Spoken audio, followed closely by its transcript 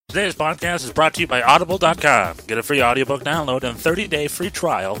Today's podcast is brought to you by Audible.com. Get a free audiobook download and 30-day free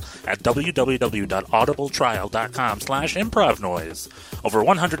trial at www.audibletrial.com/improvnoise. Over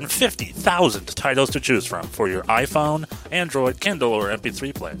 150,000 titles to choose from for your iPhone, Android, Kindle, or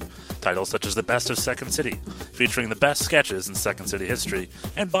MP3 player. Titles such as The Best of Second City, featuring the best sketches in Second City history,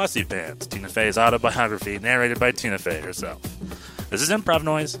 and Bossy Pants, Tina Fey's autobiography narrated by Tina Fey herself. This is Improv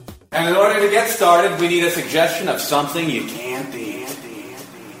Noise. And in order to get started, we need a suggestion of something you can't be.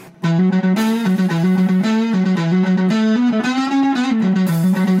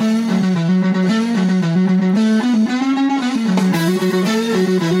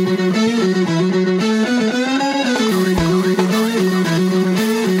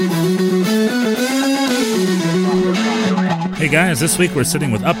 Hey guys, this week we're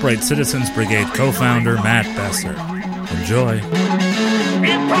sitting with Upright Citizens Brigade co-founder Matt Besser. Enjoy.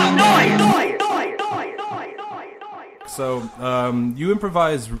 So, you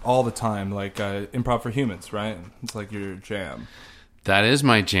improvise all the time, like Improv for Humans, right? It's like your jam. That is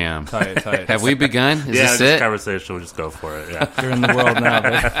my jam. Tight. Have we begun? Is Yeah, this this it? conversation, we'll just go for it, yeah. You're in the world now,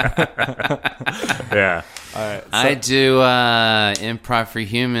 babe. Yeah. All right. So, I do Improv for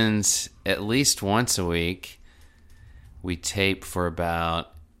Humans at least once a week. We tape for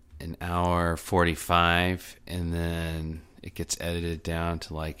about an hour 45, and then it gets edited down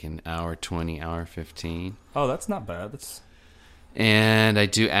to like an hour 20, hour 15. oh, that's not bad. And I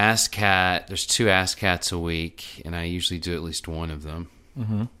do Ask Cat. There's 2 Ask Cats a week, and I usually do at least one of them.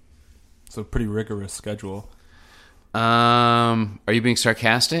 It's a pretty rigorous schedule. Are you being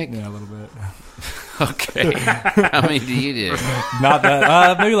sarcastic? Yeah, a little bit. Okay. How many do you do? Not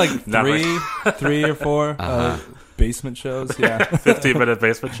that. Maybe like Not three or 4 basement shows. Yeah, 15-minute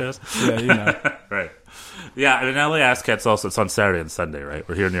basement shows. yeah, you know. Right. Yeah, in LA, Ask Cats also, it's on Saturday and Sunday, right?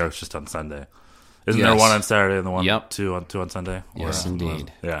 We're here in New York, it's just on Sunday. Isn't there Yes. one on Saturday and the one Yep. two on Sunday? Yes,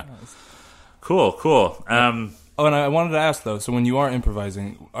 indeed. Yeah. Cool. Oh, and I wanted to ask though. So when you are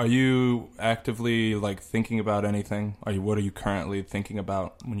improvising, are you actively like thinking about anything? What are you currently thinking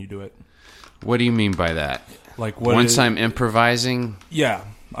about when you do it? What do you mean by that? Like what? Once I'm improvising, Yeah,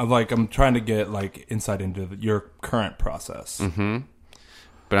 I'm trying to get like insight into your current process.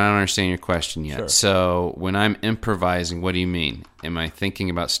 but I don't understand your question yet. Sure. So when I'm improvising, what do you mean? Am I thinking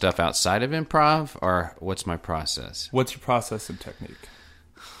about stuff outside of improv, or what's my process? What's your process and technique?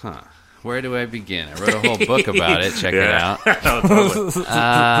 Where do I begin? I wrote a whole book about it. Check it out. Oh, totally.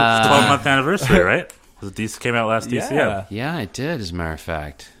 12-month anniversary, right? It came out last DCM. Yeah. Yeah, I did, as a matter of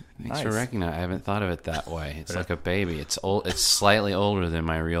fact. Thanks for Nice. recognizing. I haven't thought of it that way. It's like a baby. It's old. It's slightly older than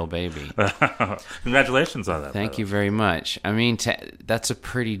my real baby. Congratulations on that. Thank you very much. I mean, that's a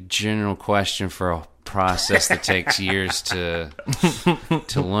pretty general question for a process that takes years to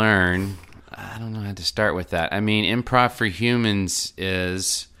learn. I don't know how to start with that. I mean, Improv for Humans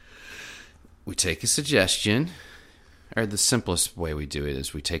is we take a suggestion, or the simplest way we do it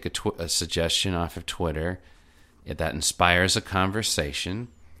is we take a suggestion off of Twitter that inspires a conversation.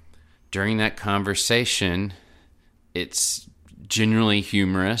 During that conversation, it's generally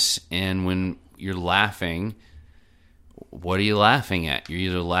humorous, and when you're laughing, what are you laughing at? You're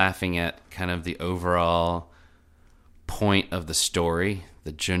either laughing at kind of the overall point of the story,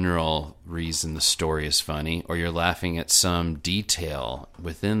 the general reason the story is funny, or you're laughing at some detail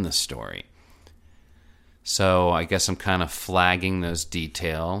within the story. So I guess I'm kind of flagging those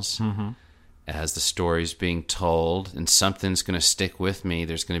details as the story's being told, and something's going to stick with me.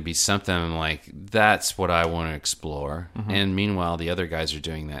 There's going to be something I'm like, that's what I want to explore. And meanwhile, the other guys are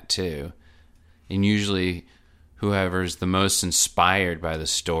doing that too. And usually whoever's the most inspired by the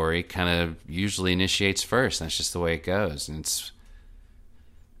story kind of usually initiates first. That's just the way it goes. And it's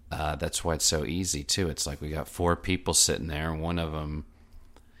that's why it's so easy too. It's like we got 4 people sitting there, and one of them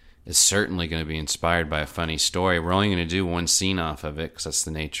is certainly going to be inspired by a funny story. We're only going to do one scene off of it because that's the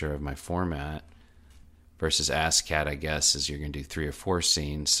nature of my format. Versus Ask Cat, I guess, is you're going to do 3 or 4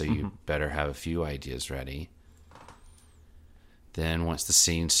 scenes, so you better have a few ideas ready. Then once the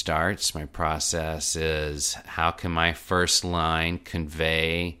scene starts, my process is how can my first line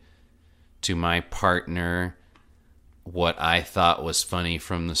convey to my partner what I thought was funny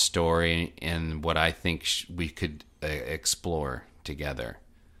from the story and what I think we could explore together.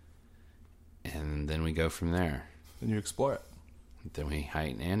 And then we go from there. Then you explore it. Then we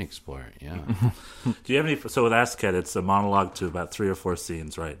heighten and explore it. Yeah. Do you have any? So with AskCat, it's a monologue to about 3 or 4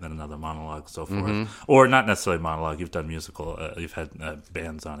 scenes, right? And then another monologue, so forth, or not necessarily monologue. You've done musical. You've had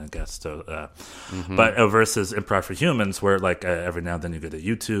bands on and guests. So, but versus Improv for Humans, where like every now and then you get a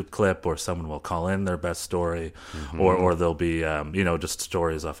YouTube clip, or someone will call in their best story, or there'll be just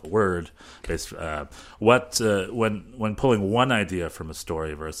stories off a word based. When pulling one idea from a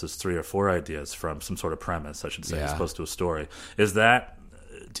story versus 3 or 4 ideas from some sort of premise, I should say, as opposed to a story,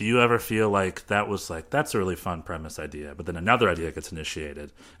 do you ever feel like that's a really fun premise idea, but then another idea gets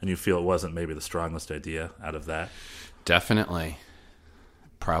initiated and you feel it wasn't maybe the strongest idea out of that? Definitely.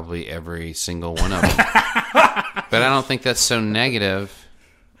 Probably every single one of them. But I don't think that's so negative.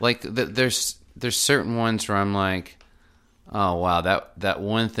 Like, there's certain ones where I'm like, oh, wow, that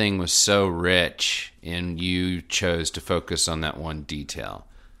one thing was so rich and you chose to focus on that one detail.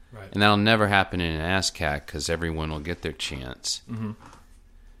 Right. And that'll never happen in an AskCat because everyone will get their chance. Mm-hmm.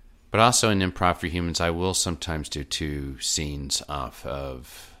 But also in Improv for Humans, I will sometimes do 2 scenes off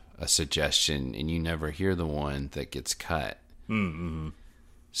of a suggestion, and you never hear the one that gets cut. Mm-hmm.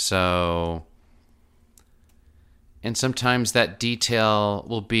 So, and sometimes that detail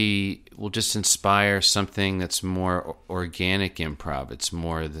will just inspire something that's more organic improv. It's a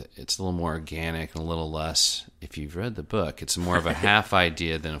little more organic and a little less. If you've read the book, it's more of a half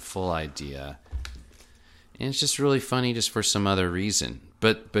idea than a full idea, and it's just really funny just for some other reason.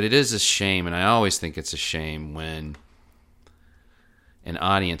 But it is a shame, and I always think it's a shame when an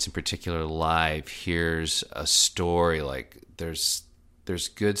audience, in particular live, hears a story. Like there's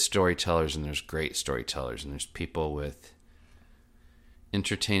good storytellers and there's great storytellers, and there's people with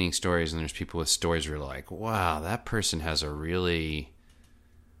entertaining stories, and there's people with stories where you're like, wow, that person has a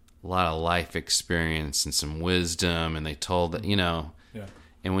lot of life experience and some wisdom, and they told that, Yeah.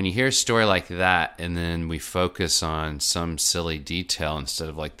 And when you hear a story like that, and then we focus on some silly detail instead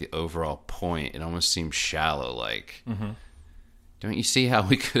of like the overall point, it almost seems shallow. Like, don't you see how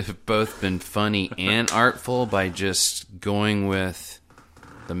we could have both been funny and artful by just going with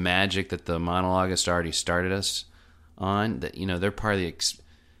the magic that the monologuist already started us on? That they're part of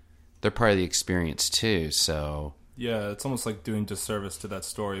the experience too. So yeah, it's almost like doing disservice to that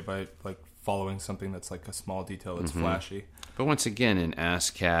story by like following something that's like a small detail that's flashy. But once again, in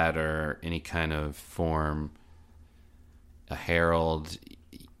AskCat or any kind of form, a herald,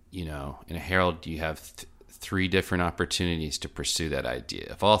 in a herald you have 3 different opportunities to pursue that idea.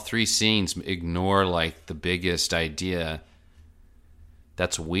 If all 3 scenes ignore like the biggest idea,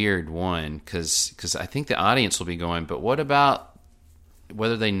 that's weird. One, because I think the audience will be going, but what about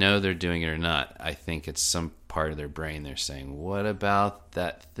whether they know they're doing it or not? I think it's some part of their brain they're saying, what about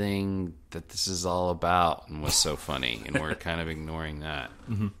that thing that this is all about and was so funny? And we're kind of ignoring that.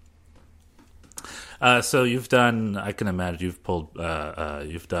 So you've done, I can imagine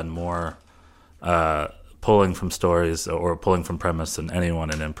you've done more pulling from stories or pulling from premise than anyone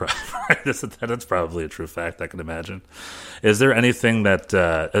in improv. That's probably a true fact, I can imagine. Is there anything that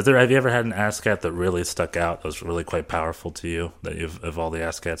have you ever had an AskCat that really stuck out, that was really quite powerful to you, that of all the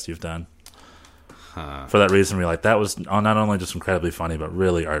AskCats you've done? For that reason, you're like, that was not only just incredibly funny, but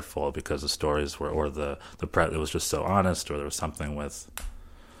really artful because the stories were, or the it was just so honest, or there was something with.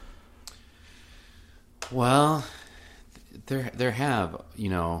 Well, there have,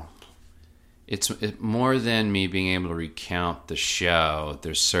 it's more than me being able to recount the show.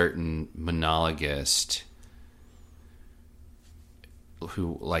 There's certain monologists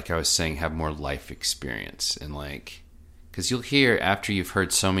who, like I was saying, have more life experience, and like, because you'll hear after you've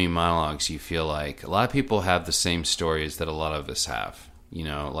heard so many monologues, you feel like a lot of people have the same stories that a lot of us have.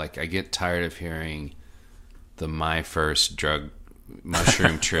 Like I get tired of hearing the my first drug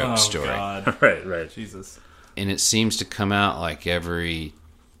mushroom trip story. God. Right. Jesus. And it seems to come out like every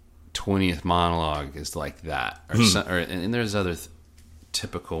 20th monologue is like that, and there's other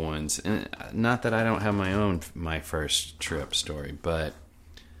typical ones. And not that I don't have my first trip story, but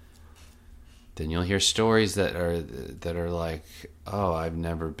then you'll hear stories that are like, oh, I've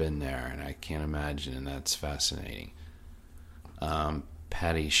never been there and I can't imagine, and that's fascinating.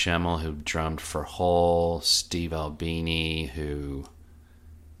 Patty Schemmel, who drummed for Hole, Steve Albini, who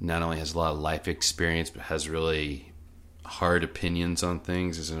not only has a lot of life experience but has really hard opinions on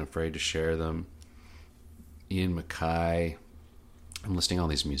things, isn't afraid to share them. Ian MacKaye. I'm listing all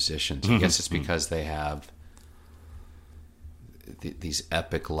these musicians. I guess it's because they have these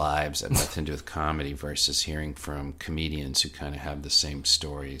epic lives that have nothing to do with comedy versus hearing from comedians who kind of have the same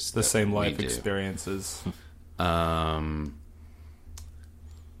stories. The same life experiences.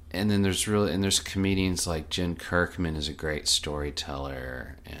 And then there's comedians like Jen Kirkman is a great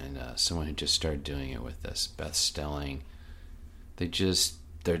storyteller, and someone who just started doing it with us, Beth Stelling.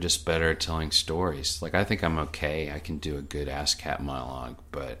 they're just better at telling stories. Like, I think I'm okay. I can do a good ASCAP monologue,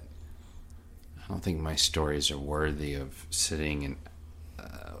 but I don't think my stories are worthy of sitting in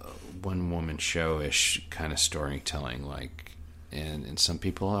one-woman show-ish kind of storytelling. Like, and some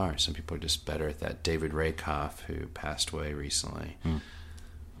people are. Some people are just better at that. David Rakoff, who passed away recently,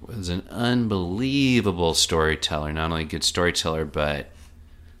 was an unbelievable storyteller. Not only a good storyteller, but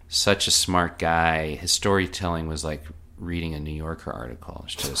such a smart guy. His storytelling was like reading a New Yorker article.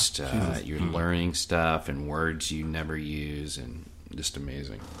 It's just you're learning stuff and words you never use, and just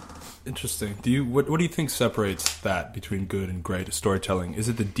amazing. Interesting. What do you think separates that between good and great storytelling? Is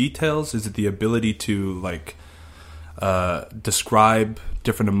it the details? Is it the ability to like describe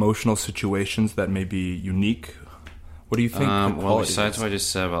different emotional situations that may be unique? What do you think? Well, besides what I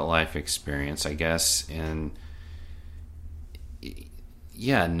just said about life experience, I guess, and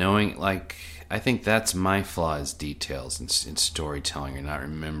yeah, knowing, like, I think that's my flaw, is details in storytelling, or not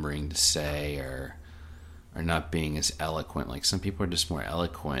remembering to say, or not being as eloquent. Like, some people are just more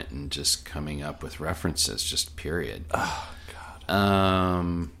eloquent and just coming up with references, just period. Oh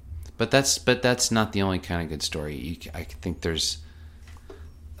God. But that's not the only kind of good story. I think there's.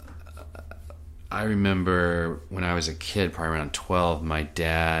 I remember when I was a kid, probably around 12, my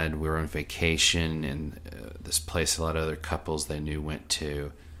dad, we were on vacation in this place a lot of other couples they knew went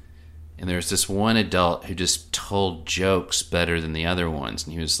to. And there was this one adult who just told jokes better than the other ones.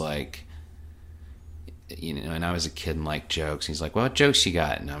 And he was like, and I was a kid and liked jokes. He's like, well, what jokes you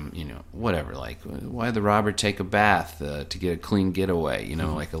got? And I'm, whatever. Like, why did the robber take a bath to get a clean getaway?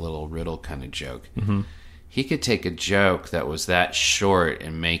 Like a little riddle kind of joke. Mm-hmm. He could take a joke that was that short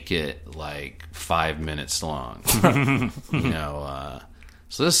and make it like 5 minutes long.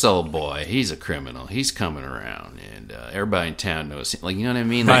 So this old boy, he's a criminal. He's coming around, and everybody in town knows him. Like, you know what I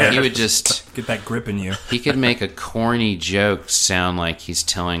mean? Like, he would just get that grip in you. He could make a corny joke sound like he's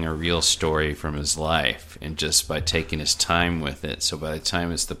telling a real story from his life, and just by taking his time with it. So by the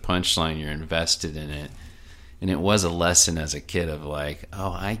time it's the punchline, you're invested in it. And it was a lesson as a kid of like,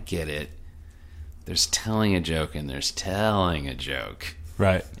 oh, I get it. There's telling a joke and there's telling a joke.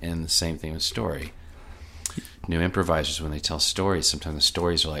 Right. And the same thing with story. New improvisers, when they tell stories, sometimes the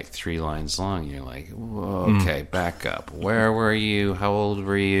stories are like 3 lines long. You're like, whoa, okay, back up. Where were you? How old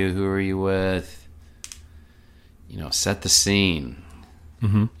were you? Who were you with? Set the scene.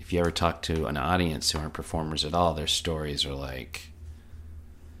 Mm-hmm. If you ever talk to an audience who aren't performers at all, their stories are like,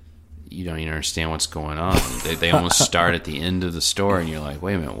 you don't even understand what's going on. They almost start at the end of the story, and you're like,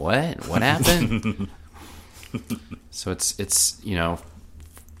 wait a minute, what? What happened? So it's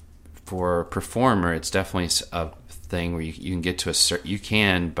for a performer, it's definitely a thing where you can get to you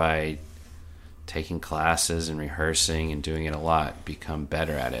can, by taking classes and rehearsing and doing it a lot, become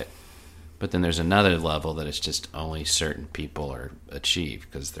better at it. But then there's another level that it's just only certain people are achieve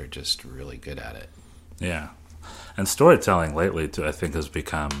because they're just really good at it. Yeah. And storytelling lately, too, I think has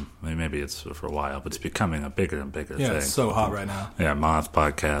become, maybe it's for a while, but it's becoming a bigger and bigger thing. Yeah, it's so hot right now. Yeah, Moth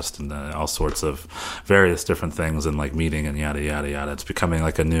podcast and all sorts of various different things, and like meeting and yada, yada, yada. It's becoming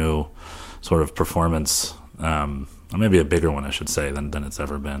like a new sort of performance, or maybe a bigger one, I should say, than it's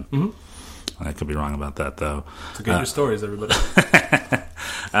ever been. Mm-hmm. I could be wrong about that, though. So get your stories, everybody.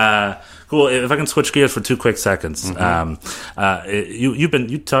 Cool. If I can switch gears for 2 quick seconds, Mm-hmm.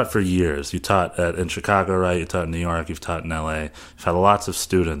 you taught for years. You taught in Chicago, right? You taught in New York. You've taught in LA. You've had lots of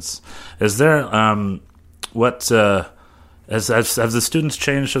students. Is there have the students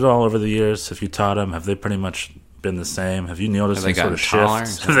changed at all over the years? If you taught them, have they pretty much been the same? Have you noticed any sort of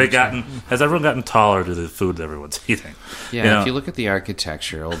shifts? Has everyone gotten taller to the food that everyone's eating? Yeah. If you look at the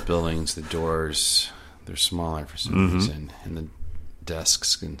architecture, old buildings, the doors, they're smaller for some reason, and the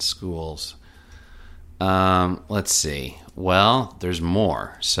desks in schools. Let's see. Well, there's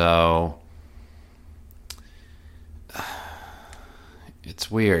more. So it's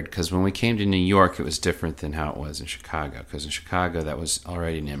weird because when we came to New York, it was different than how it was in Chicago. Because in Chicago, that was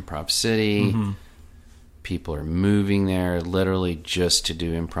already an improv city. Mm-hmm. People are moving there literally just to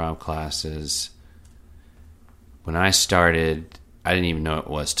do improv classes. When I started, I didn't even know it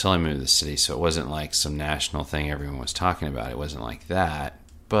was till I moved to the city, so it wasn't like some national thing everyone was talking about. It wasn't like that,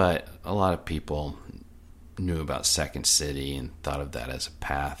 but a lot of people knew about Second City and thought of that as a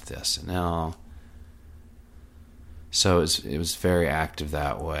path to SNL. So it was very active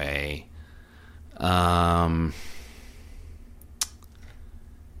that way.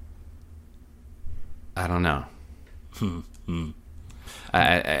 I don't know.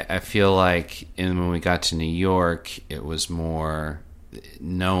 I feel like when we got to New York, it was more,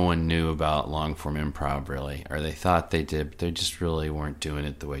 no one knew about long form improv really, or they thought they did, but they just really weren't doing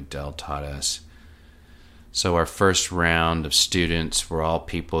it the way Del taught us. So our first round of students were all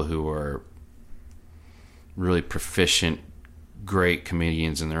people who were really proficient, great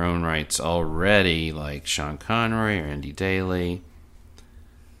comedians in their own rights already, like Sean Conroy or Andy Daly. You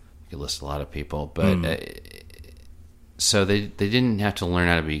could list a lot of people, but so they didn't have to learn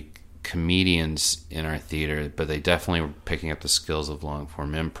how to be comedians in our theater, but they definitely were picking up the skills of long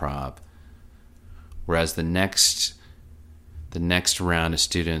form improv. Whereas the next round of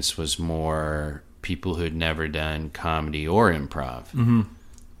students was more people who had never done comedy or improv. Mm-hmm.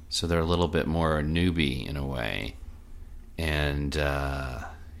 So they're a little bit more a newbie in a way. And,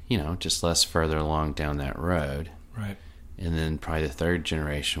 just less further along down that road. Right. And then probably the third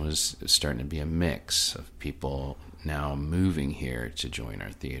generation was starting to be a mix of people now moving here to join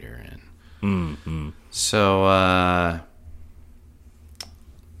our theater. And so,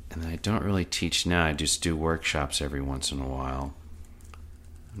 and I don't really teach now. I just do workshops every once in a while.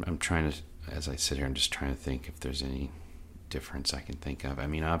 I'm trying to, as I sit here, I'm just trying to think if there's any difference I can think of. I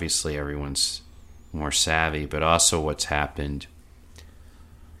mean, obviously everyone's more savvy, but also what's happened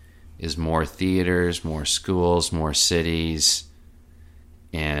is more theaters, more schools, more cities,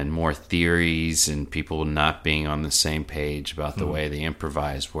 and more theories, and people not being on the same page about the way they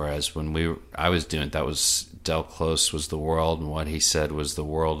improvised. Whereas when I was doing it, that was Del Close was the world, and what he said was the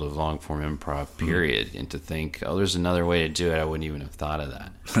world of long form improv, period. And to think, there's another way to do it, I wouldn't even have thought of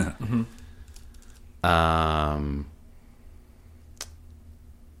that.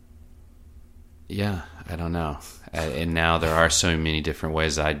 Yeah, I don't know. And now there are so many different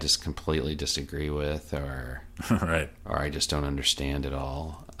ways I just completely disagree with, or Right. or I just don't understand at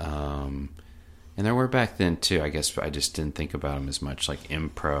all. And there were back then too. I guess I just didn't think about them as much. Like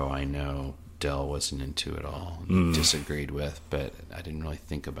Impro, I know Del wasn't into at all. He disagreed with, but I didn't really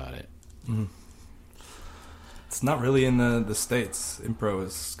think about it. It's not really in the States. Impro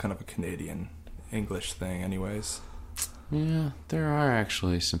is kind of a Canadian English thing anyways. Yeah, there are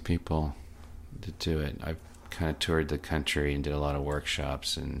actually some people that do it. I've kind of toured the country and did a lot of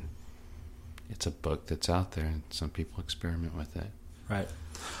workshops, and it's a book that's out there, and some people experiment with it. Right.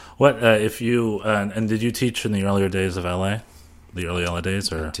 What if you and did you teach in the earlier days of LA, the early LA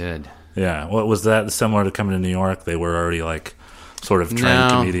days, or I did. Yeah, what was that similar to coming to New York? They were already like sort of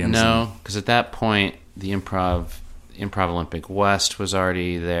trained comedians. No, because at that point the Improv Olympic West was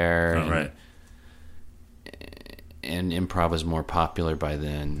already there. Oh, right. And improv was more popular by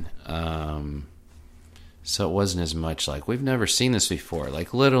then. So it wasn't as much like, we've never seen this before.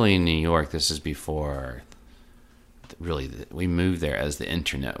 Like literally in New York, this is before, really, we moved there as the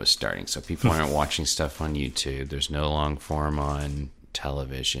internet was starting. So people aren't watching stuff on YouTube. There's no long form on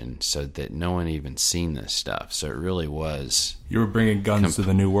television, so that no one even seen this stuff. So it really was. You were bringing guns to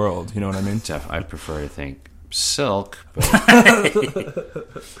the new world. You know what I mean? I prefer to think Silk, but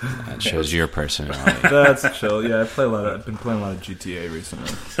that shows your personality. That's chill. Yeah, I've been playing a lot of GTA recently.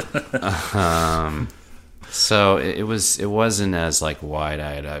 So it wasn't as like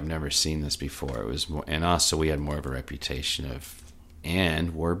wide-eyed. I've never seen this before. It was more, and also we had more of a reputation of,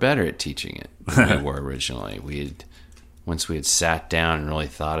 and we're better at teaching it than we were originally. Once we had sat down and really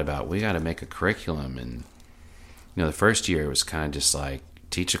thought about, we got to make a curriculum, and the first year it was kind of just like,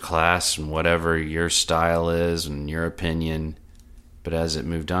 teach a class and whatever your style is and your opinion. But as it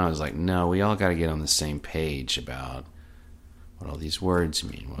moved on, I was like, no, we all got to get on the same page about what all these words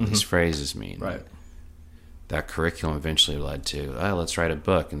mean, what these phrases mean. Right. That curriculum eventually led to, let's write a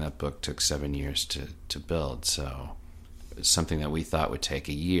book, and that book took 7 years to build. So it's something that we thought would take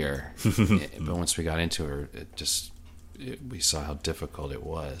a year, but once we got into it, we saw how difficult it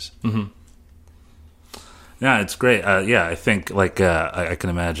was. Mm-hmm. Yeah, it's great. I think I can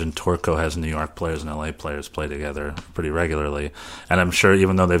imagine Torco has New York players and LA players play together pretty regularly, and I'm sure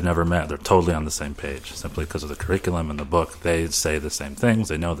even though they've never met, they're totally on the same page simply because of the curriculum and the book. They say the same things,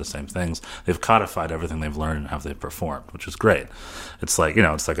 they know the same things, they've codified everything they've learned and how they've performed, which is great. It's like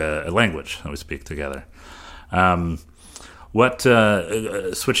it's like a language that we speak together.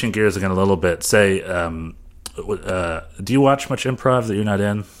 Switching gears again a little bit, say. Do you watch much improv that you're not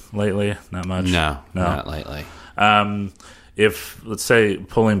in lately? Not much? No, not lately. If, let's say,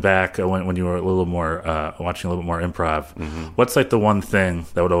 pulling back when you were a little more watching a little bit more improv, what's like the one thing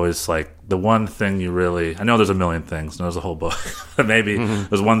that would always the one thing you really, I know there's a million things, and there's a whole book, but maybe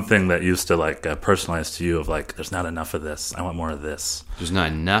there's one thing that used to personalize to you of there's not enough of this, I want more of this. There's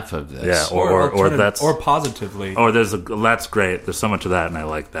not enough of this. Yeah, or that's, or positively. Or that's great, there's so much of that and I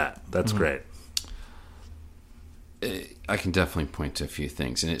like that. That's great. I can definitely point to a few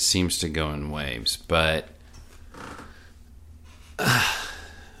things, and it seems to go in waves. But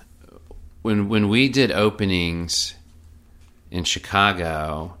when we did openings in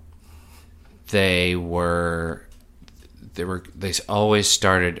Chicago, they always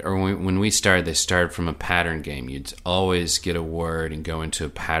started, or when we started, they started from a pattern game. You'd always get a word and go into a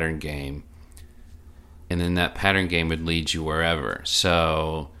pattern game, and then that pattern game would lead you wherever.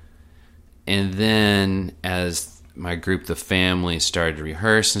 So, and then as my group, the family, started to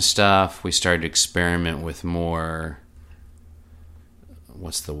rehearse and stuff, we started to experiment with more,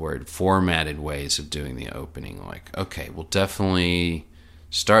 formatted ways of doing the opening. Like, okay, we'll definitely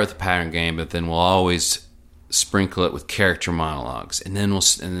start with the pattern game, but then we'll always sprinkle it with character monologues, and then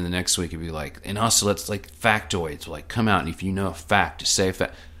the next week it'd be like, and also let's like factoids, like come out, and if you know a fact, just say a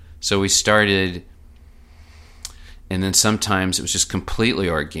fact. So we started, and then sometimes it was just completely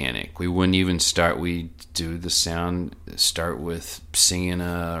organic. We wouldn't even start. We do the sound, start with singing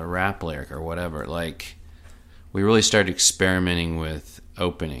a rap lyric or whatever. Like, we really started experimenting with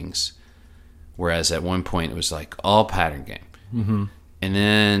openings, whereas at one point it was like all pattern game. Mm-hmm.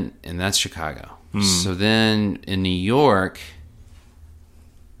 And that's Chicago. So then in New York,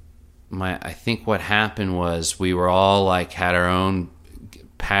 I think what happened was we were all like had our own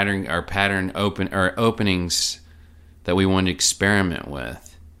openings that we wanted to experiment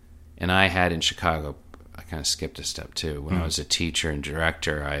with. And I had in Chicago, I kind of skipped a step too. When I was a teacher and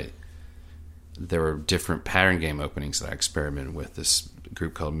director, there were different pattern game openings that I experimented with. This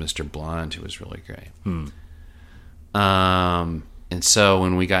group called Mr. Blonde, who was really great. And so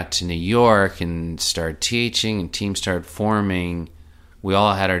when we got to New York and started teaching and teams started forming, we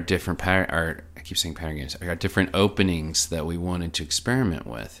all had our different I keep saying pattern games, our different openings that we wanted to experiment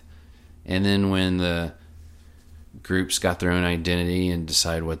with. And then when the groups got their own identity and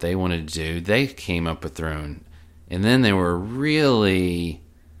decided what they wanted to do, they came up with their own. And then they were really,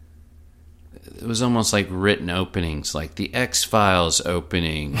 it was almost like written openings, like the X-Files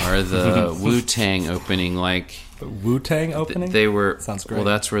opening or the Wu-Tang opening, like... The Wu-Tang opening? They were... Sounds great. Well,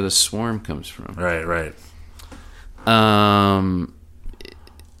 that's where the Swarm comes from. Right.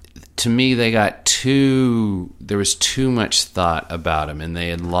 To me, there was too much thought about them, and they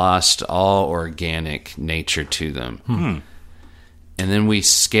had lost all organic nature to them. And then we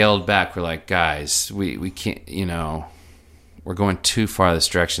scaled back. We're like, guys, we can't, we're going too far this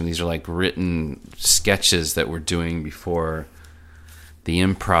direction. These are like written sketches that we're doing before the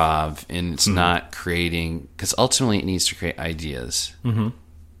improv, and it's not creating, because ultimately it needs to create ideas and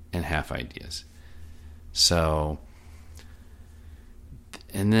half ideas. So,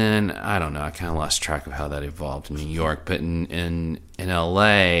 and then I don't know, I kind of lost track of how that evolved in New York, but in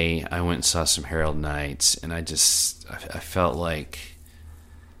LA I went and saw some Herald Nights, and I felt like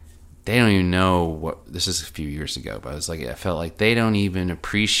they don't even know what, this is a few years ago, but I felt like they don't even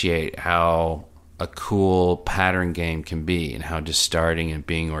appreciate how a cool pattern game can be and how just starting and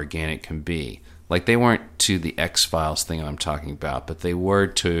being organic can be. Like, they weren't to the X-Files thing I'm talking about, but they were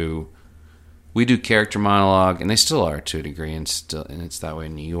to, we do character monologue, and they still are to a degree, and it's that way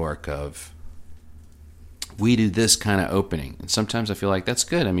in New York, of we do this kind of opening. And sometimes I feel like that's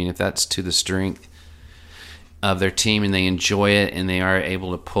good. I mean, if that's to the strength of their team and they enjoy it and they are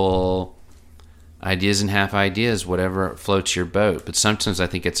able to pull ideas and half ideas, whatever floats your boat. But sometimes I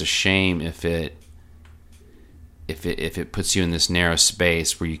think it's a shame if it puts you in this narrow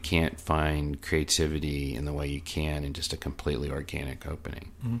space where you can't find creativity in the way you can in just a completely organic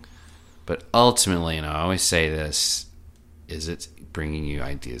opening. But ultimately, and I always say this, is it's bringing you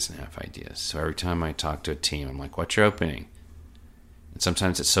ideas and half ideas. So every time I talk to a team, I'm like, what's your opening? And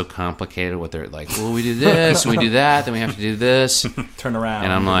sometimes it's so complicated what they're like, well, we do this, and we do that, then we have to do this. Turn around.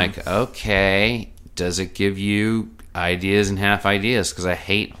 And I'm like, okay, does it give you ideas and half ideas? Because I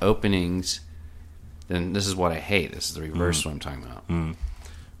hate openings. Then this is what I hate. This is the reverse of what I'm talking about.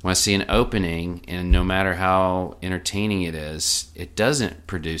 When I see an opening, and no matter how entertaining it is, it doesn't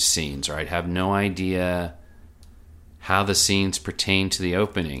produce scenes, or I'd have no idea how the scenes pertain to the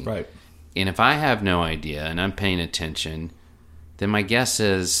opening. Right. And if I have no idea and I'm paying attention, then my guess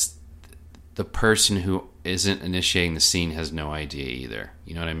is the person who isn't initiating the scene has no idea either.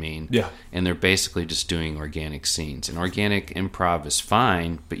 You know what I mean? Yeah. And they're basically just doing organic scenes. And organic improv is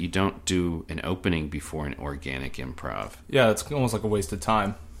fine, but you don't do an opening before an organic improv. Yeah, it's almost like a waste of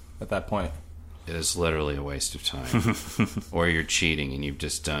time at that point. It is literally a waste of time. Or you're cheating and you've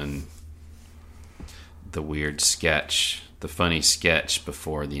just done the weird sketch, the funny sketch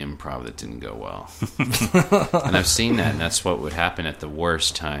before the improv that didn't go well. And I've seen that, and that's what would happen at the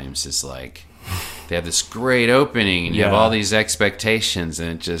worst times, is like they have this great opening and you have all these expectations,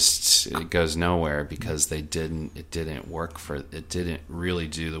 and it goes nowhere because it didn't really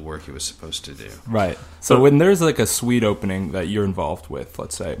do the work it was supposed to do. Right. So when there's like a suite opening that you're involved with,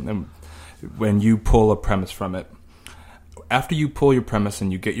 let's say, and when you pull a premise from it, after you pull your premise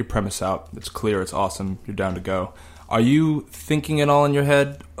and you get your premise out, it's clear, it's awesome, you're down to go. Are you thinking it all in your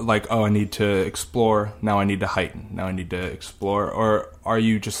head? Like, oh, I need to explore, now I need to heighten, now I need to explore? Or are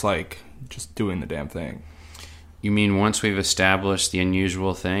you just doing the damn thing? You mean once we've established the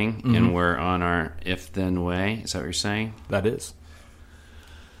unusual thing and we're on our if-then way? Is that what you're saying? That is.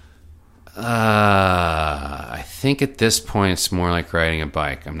 I think at this point it's more like riding a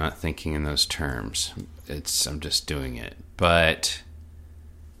bike. I'm not thinking in those terms. I'm just doing it. But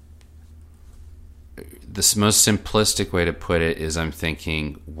the most simplistic way to put it is I'm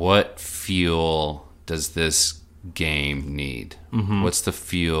thinking, what fuel does this game need? What's the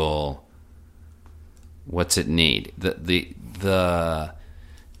fuel? What's it need? The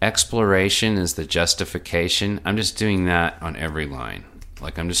exploration is the justification. I'm just doing that on every line.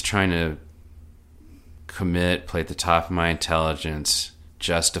 Like, I'm just trying to commit, play at the top of my intelligence,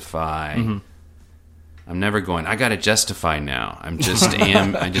 justify. I'm never going, I got to justify now. I just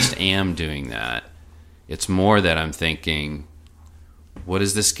am doing that. It's more that I'm thinking, what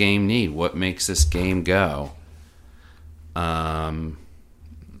does this game need? What makes this game go? And,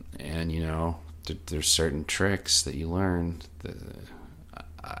 there's certain tricks that you learn.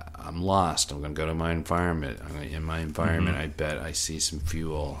 I'm lost. I'm going to go to my environment. In my environment, I bet I see some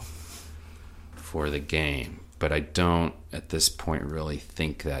fuel for the game. But I don't, at this point, really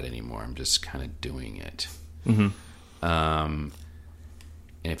think that anymore. I'm just kind of doing it. And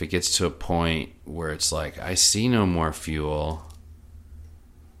if it gets to a point where it's like, I see no more fuel,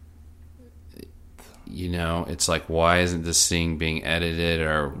 it's like, why isn't this thing being edited?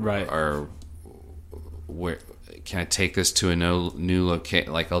 Or where can I take this to a new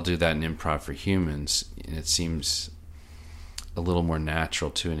location? Like, I'll do that in Improv for Humans, and it seems a little more natural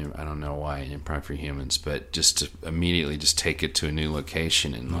to I don't know why in Improv for Humans, but just to immediately just take it to a new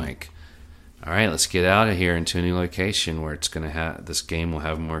location and like, all right, let's get out of here into a new location where it's going to have, this game will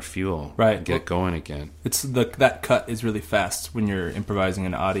have more fuel. Right. And get it going again. It's that cut is really fast when you're improvising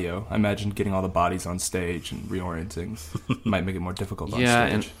in audio. I imagine getting all the bodies on stage and reorienting might make it more difficult on stage. Yeah,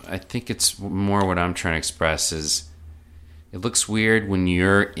 and I think it's more what I'm trying to express is it looks weird when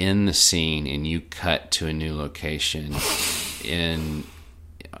you're in the scene and you cut to a new location in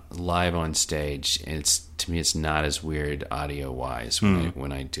live on stage. And to me, it's not as weird audio-wise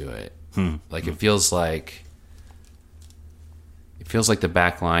when I do it. Like, it feels like the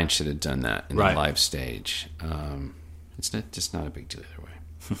back line should have done that in the live stage. It's just not a big deal either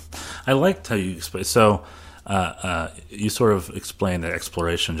way. I liked how you explained. So you sort of explained that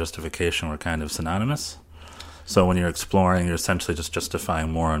exploration and justification were kind of synonymous. So when you're exploring, you're essentially just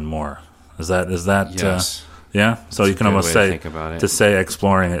justifying more and more. Is that yes? Yeah. So you can almost say to say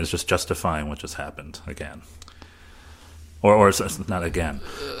exploring it is just justifying what just happened again, or it's not again.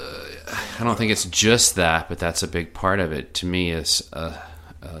 I don't think it's just that, but that's a big part of it. To me, is a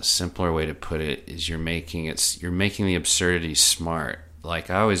simpler way to put it is you're making the absurdity smart. Like,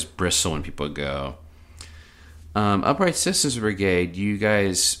 I always bristle when people go, Upright Citizens Brigade, you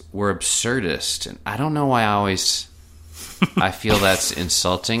guys were absurdist, and I don't know why I feel that's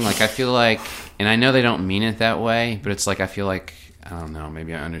insulting. Like, I feel like, and I know they don't mean it that way, but it's like, I feel like, I don't know,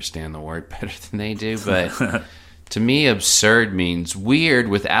 maybe I understand the word better than they do, but to me, absurd means weird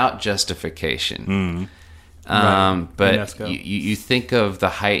without justification. But you think of the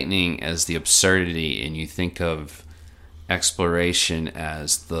heightening as the absurdity, and you think of exploration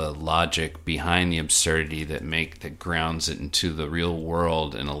as the logic behind the absurdity that grounds it into the real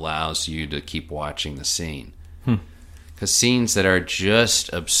world and allows you to keep watching the scene. Because scenes that are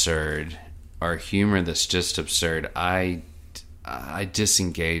just absurd, or humor that's just absurd, I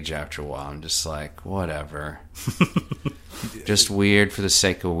disengage after a while. I'm just like, whatever. Just weird for the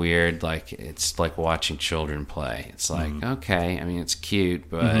sake of weird. Like, it's like watching children play. It's like, okay, I mean, it's cute,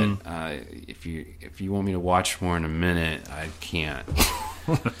 but if you want me to watch more in a minute, I can't.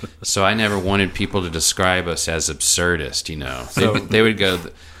 So I never wanted people to describe us as absurdist, So, they would go,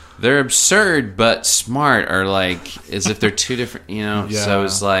 they're absurd but smart, or like, as if they're two different, Yeah. So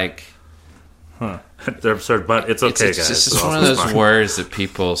it's like, They're absurd, but it's okay, guys. It's just one of those words that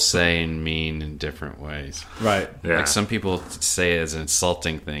people say and mean in different ways. Right. Yeah. Like, some people say it as an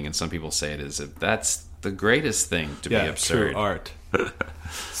insulting thing, and some people say it as that's the greatest thing to be absurd. True art.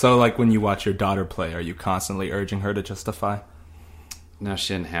 So, like, when you watch your daughter play, are you constantly urging her to justify? No,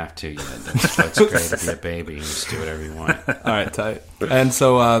 she didn't have to yet. That's why it's great to be a baby and just do whatever you want. All right, tight. And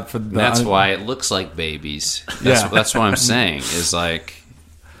so that's why it looks like babies. That's what I'm saying. Is like,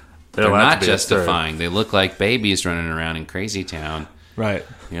 they're not justifying. They look like babies running around in Crazy Town. Right.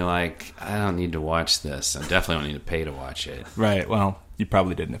 You're like, I don't need to watch this. I definitely don't need to pay to watch it. Right. Well, You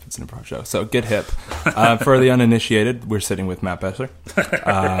probably didn't if it's an improv show. So get hip. For the uninitiated, we're sitting with Matt Besser.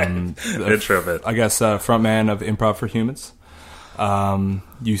 Introvert. I guess frontman of Improv for Humans.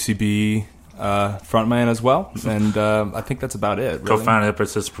 UCB frontman as well. And I think that's about it. Really. Co-founder of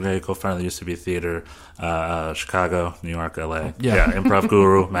Persist Brigade, co-founder of the UCB Theater, Chicago, New York, LA. Yeah. Improv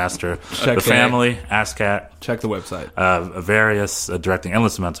guru, master. Check The Family, ASCAT. Check the website. Various directing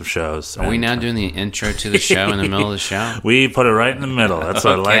endless amounts of shows. Are we now doing the intro to the show in the middle of the show? We put it right in the middle. That's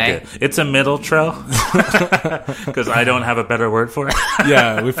what I like it. It's a middle tro because I don't have a better word for it.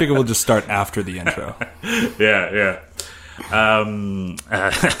 Yeah, we figure we'll just start after the intro. Yeah.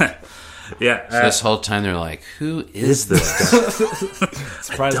 Yeah. So this whole time they're like, who is this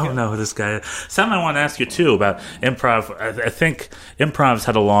guy? I don't know who this guy is. Something I want to ask you too about improv. I think improv's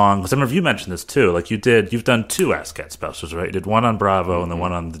had a long. Some of you mentioned this too. Like you've done 2 ASCAT specials, right? You did one on Bravo and then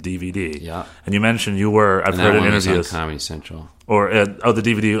one on the DVD. Yeah. And you mentioned you were. I've And heard that in one was on interviews. Comedy Central. Or the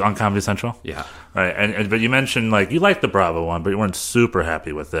DVD on Comedy Central. Yeah. Right, and but you mentioned like you liked the Bravo one, but you weren't super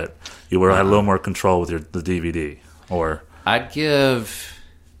happy with it. You had a little more control with the DVD. Or I'd give,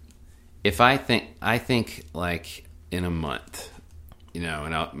 if I think like in a month, and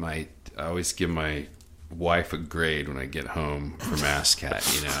I always give my wife a grade when I get home from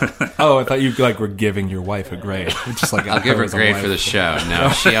ASCAT, Oh, I thought you were giving your wife a grade. Just like I'll give her a grade for the show. No,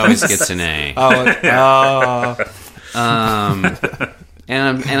 she always gets an A.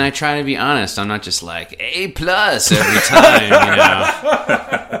 And I try to be honest. I'm not just like A+ every time,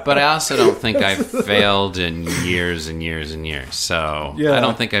 But I also don't think I've failed in years and years and years. So Yeah. I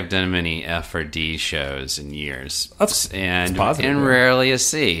don't think I've done many F or D shows in years. That's positive, and yeah. rarely a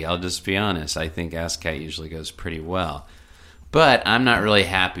C. I'll just be honest. I think ASCAT usually goes pretty well. But I'm not really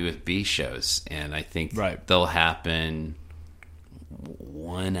happy with B shows, and I think Right. they'll happen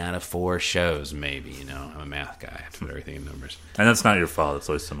 1 out of 4 shows, maybe. I'm a math guy. I have to put everything in numbers. and that's not your fault. It's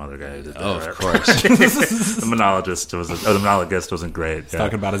always some other guy who did that. Oh, right? of course. The monologist wasn't great. Yeah.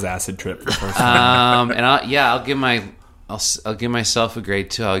 Talking about his acid trip for the first time. And I'll give myself a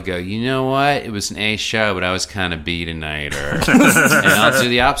grade too. I'll go, you know what? It was an A show, but I was kind of B tonight. And I'll do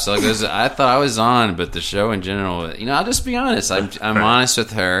the opposite. I thought I was on, but the show in general, I'll just be honest. I'm honest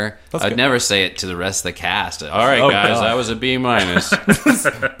with her. That's I'd good. never say it to the rest of the cast. All right, Oh, guys, God. that was a B minus.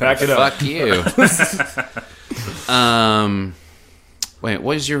 Pack it up. Fuck you. Wait,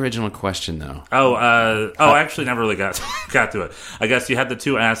 what is your original question though? I actually never really got to it. I guess you had the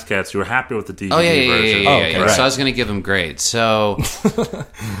 2 ASCATs. You were happy with the DVD Oh, yeah. version. okay, right. So I was going to give them grades. So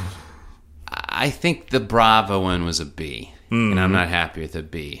I think the Bravo one was a B, and I'm not happy with a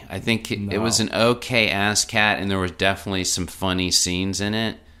B. I think it was an okay ASCAT, and there were definitely some funny scenes in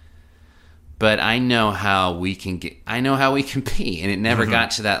it. But I know how we can be, and it never got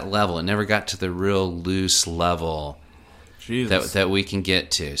to that level. It never got to the real loose level Jesus. that we can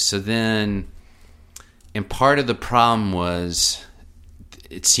get to. So then, and part of the problem was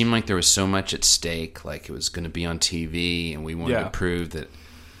it seemed like there was so much at stake, like it was going to be on TV, and we wanted to prove that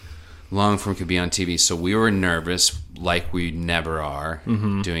long form could be on TV. So we were nervous, like we never are,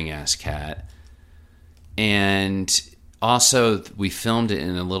 doing ASCAT. And also, we filmed it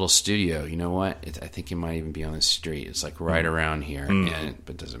in a little studio. You know what? I think it might even be on the street. It's like right around here,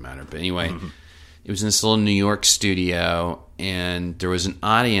 but it doesn't matter. But anyway, it was in this little New York studio, and there was an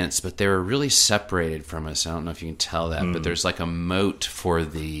audience, but they were really separated from us. I don't know if you can tell that, but there's like a moat for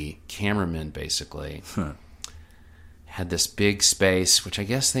the cameramen, basically. Had this big space, which I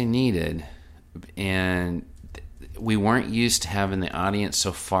guess they needed, and we weren't used to having the audience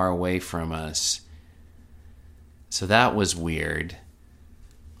so far away from us. So that was weird.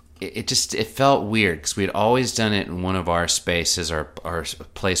 It felt weird because we had always done it in one of our spaces, our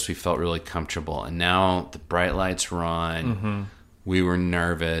place we felt really comfortable. And now the bright lights were on. We were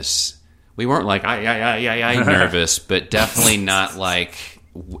nervous. We weren't like, nervous, but definitely not like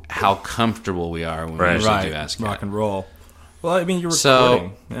how comfortable we are when we usually do ASCAT. Rock and roll. Well, I mean, you're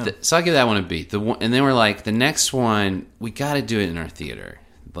So, recording. so I'll give that one a B. And then we're like, the next one, we got to do it in our theater.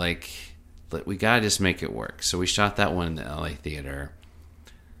 Like, we got to just make it work. So we shot that one in the LA theater.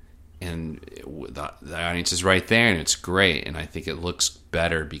 And the audience is right there, and it's great. And I think it looks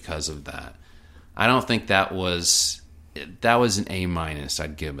better because of that. I don't think that was an A minus.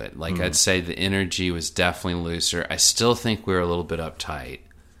 I'd give it. Like, I'd say the energy was definitely looser. I still think we were a little bit uptight.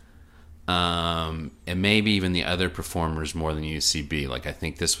 And maybe even the other performers more than UCB. Like, I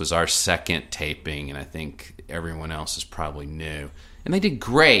think this was our second taping, and I think everyone else is probably new. And they did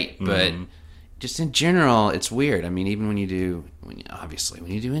great, but just in general, it's weird. I mean, even when you do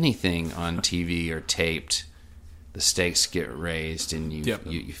anything on TV or taped, the stakes get raised, and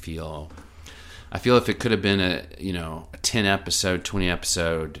you feel I feel if it could have been a 10 episode, 20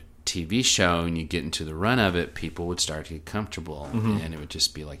 episode TV show and you get into the run of it, people would start to get comfortable and it would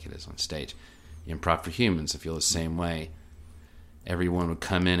just be like it is on stage. Improv for Humans, I feel the same way. Everyone would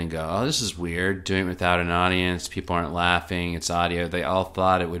come in and go, oh, this is weird, doing it without an audience, people aren't laughing, it's audio. They all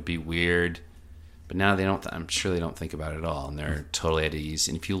thought it would be weird, but now they don't. I'm sure they don't think about it at all, and they're totally at ease.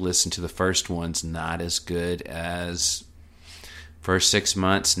 And if you listen to the first ones, not as good as first 6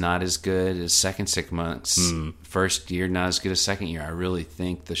 months, not as good as second 6 months. First year, not as good as second year. I really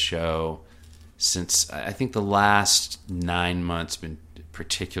think the show, I think the last 9 months been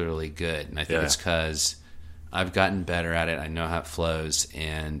particularly good. And I think it's because I've gotten better at it. I know how it flows.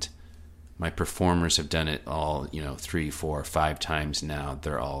 And my performers have done it all, 3, 4, 5 times now.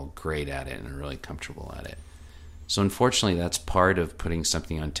 They're all great at it and are really comfortable at it. So unfortunately, that's part of putting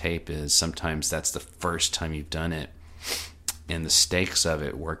something on tape is sometimes that's the first time you've done it. And the stakes of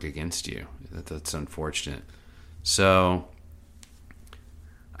it work against you. That's unfortunate. So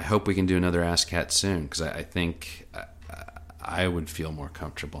I hope we can do another Ask Cat soon because I think I would feel more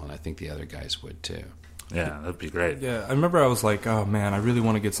comfortable, and I think the other guys would too. Yeah, that'd be great. Yeah, I remember I was like, oh man, I really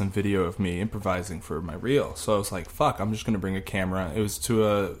want to get some video of me improvising for my reel. So I was like, fuck, I'm just going to bring a camera. It was to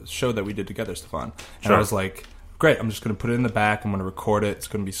a show that we did together, Stefan. And I was like, great, I'm just going to put it in the back. I'm going to record it. It's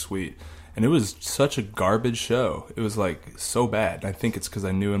going to be sweet. And it was such a garbage show. It was like so bad. I think it's because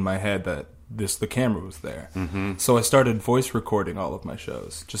I knew in my head that the camera was there. So I started voice recording all of my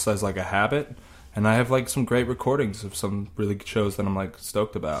shows just as like a habit. And I have like some great recordings of some really good shows that I'm like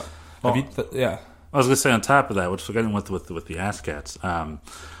stoked about. Well, yeah. I was going to say on top of that, which forgetting with the Ask Cats,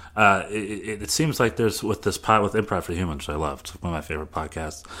 it seems like there's with Improv for Humans, which I loved, one of my favorite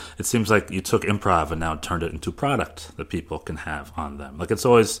podcasts. It seems like you took improv and now turned it into product that people can have on them. Like it's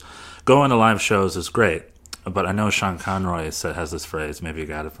always going to live shows is great, but I know Sean Conroy has this phrase. Maybe you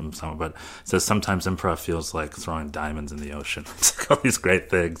got it from someone, but it says sometimes improv feels like throwing diamonds in the ocean. It's like all these great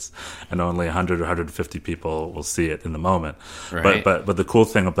things, and only 100 or 150 people will see it in the moment. Right. But the cool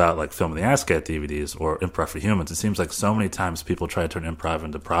thing about like filming the Ask Cat DVDs or Improv for Humans, it seems like so many times people try to turn improv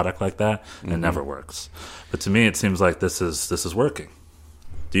into product like that, and it never works. But to me, it seems like this is working.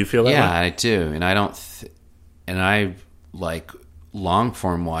 Do you feel that way? Yeah, I do, and I don't. And I like long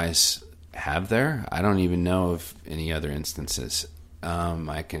form wise. Have there? I don't even know of any other instances.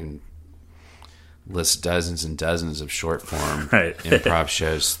 I can list dozens and dozens of short form improv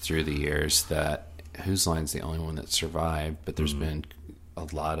shows through the years that Whose Line's the only one that survived, but there's been a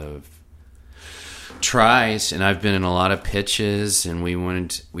lot of tries, and I've been in a lot of pitches, and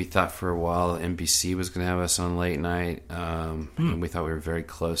we thought for a while NBC was going to have us on late night, and we thought we were very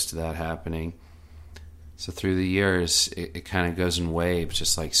close to that happening. So through the years, it kind of goes in waves,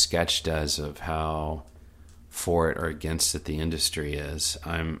 just like Sketch does, of how for it or against it the industry is.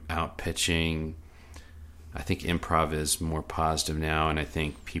 I'm out pitching. I think improv is more positive now, and I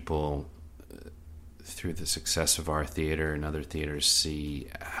think people, through the success of our theater and other theaters, see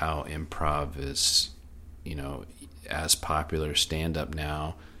how improv is, as popular stand-up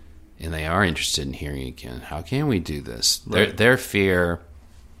now, and they are interested in hearing again. How can we do this? Right. Their fear,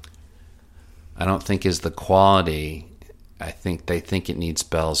 I don't think, is the quality. I think they think it needs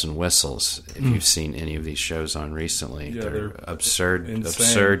bells and whistles. If you've seen any of these shows on recently, they're absurd,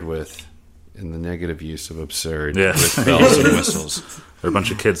 with, in the negative use of absurd, with bells and whistles. They're a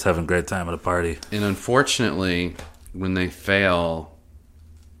bunch of kids having a great time at a party. And unfortunately, when they fail,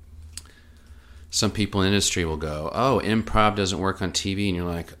 some people in the industry will go, oh, improv doesn't work on TV. And you're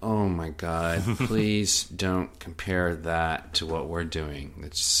like, oh my God, please don't compare that to what we're doing.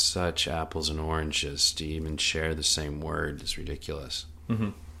 It's such apples and oranges to even share the same word. It's ridiculous.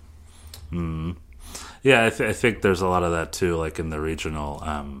 Yeah, I think there's a lot of that too, like in the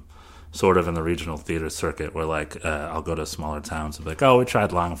regional, sort of in the regional theater circuit, where like I'll go to smaller towns and be like, oh, we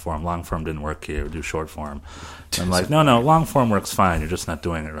tried long form didn't work here, we do short form. And I'm like, no, long form works fine, you're just not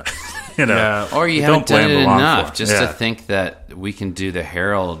doing it right. Yeah. Or you haven't done it enough, just to think that we can do the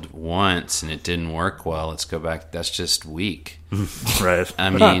Herald once and it didn't work well, let's go back. That's just weak. Right. I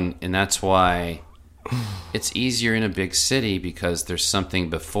mean, and that's why it's easier in a big city, because there's something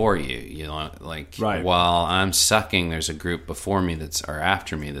before you, while I'm sucking, there's a group before me or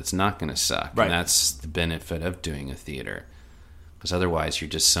after me that's not going to suck. Right. And that's the benefit of doing a theater, because otherwise you're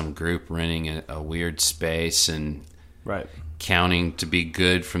just some group renting a weird space and counting to be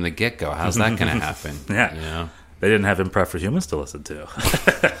good from the get-go. How's that going to happen? Yeah. They didn't have Improv for Humans to listen to.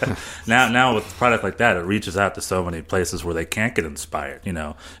 Now with a product like that, it reaches out to so many places where they can't get inspired.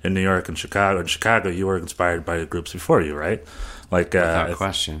 In New York and Chicago. In Chicago, you were inspired by the groups before you, right? Like Without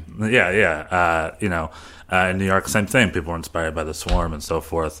question. Yeah. In New York, same thing. People were inspired by The Swarm and so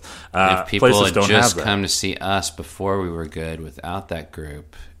forth. If people places had don't just have that. come to see us before we were good without that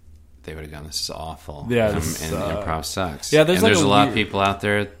group, they would have gone, this is awful. Yeah, and this, improv sucks. yeah, there's and like there's a a lot of weird- people out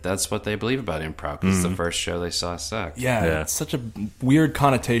there, that's what they believe about improv, because it's the first show they saw suck. Yeah, it's such a weird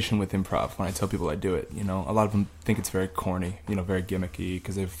connotation with improv when I tell people I do it. You know, a lot of them think it's very corny, very gimmicky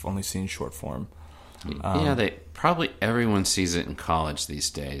because they've only seen short form. Everyone sees it in college these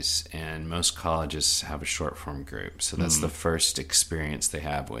days, and most colleges have a short form group, so that's the first experience they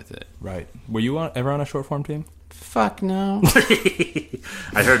have with it. Right. Were you ever on a short form team? Fuck no.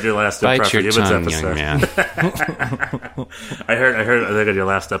 I heard your last Bite Improv your for Humans tongue, episode. young man. I think on your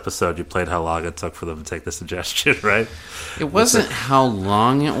last episode you played how long it took for them to take the suggestion, right? It wasn't how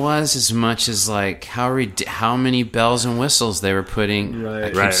long it was as much as like how many bells and whistles they were putting. Right. I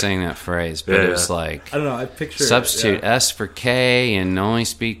keep Right. saying that phrase, but Yeah, it was like I don't know. I picture substitute S for K and only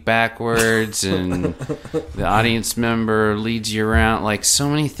speak backwards, and the audience member leads you around. Like so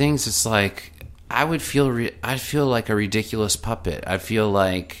many things. It's like I'd feel like a ridiculous puppet. I'd feel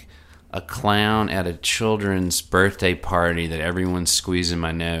like a clown at a children's birthday party that everyone's squeezing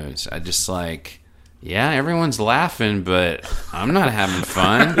my nose. I just like, yeah, everyone's laughing, but I'm not having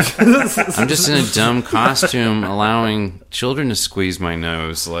fun. I'm just in a dumb costume allowing children to squeeze my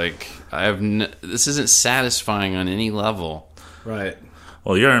nose. Like, this isn't satisfying on any level. Right.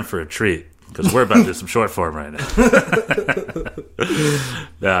 Well, you're in for a treat because we're about to do some short form right now.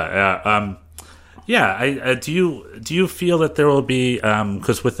 Yeah. Do you feel that there will be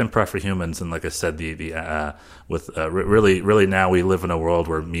because with Improv for Humans and like I said, really now we live in a world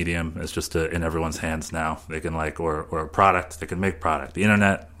where medium is just in everyone's hands now. They can or a product, they can make product. The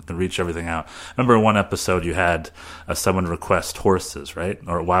internet can reach everything out. Remember in one episode you had someone request horses, right?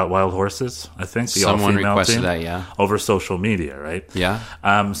 Or wild horses, I think. The Someone all-female requested team, that, yeah. over social media, right?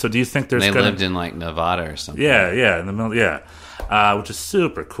 Yeah. So do you think there's They gonna... lived in like Nevada or something. Yeah, in the middle, which is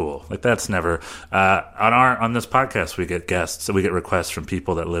super cool. Like that's never on this podcast we get guests, so we get requests from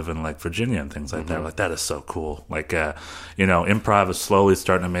people that live in like Virginia and things like that. We're like that is so cool. Like improv is slowly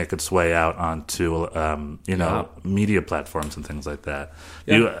starting to make its way out onto media platforms and things like that.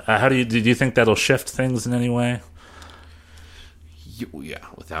 Yeah. Do you think that'll shift things in any way? Yeah,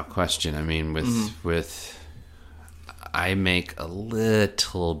 without question. I mean, with I make a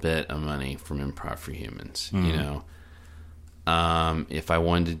little bit of money from Improv for Humans. If I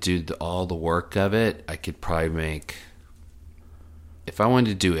wanted to do all the work of it, I could probably make. If I wanted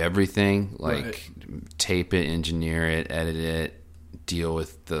to do everything, like tape it, engineer it, edit it, deal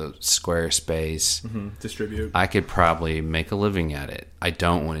with the Squarespace, distribute, I could probably make a living at it. I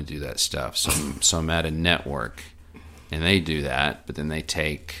don't want to do that stuff, so I'm at a network, and they do that, but then they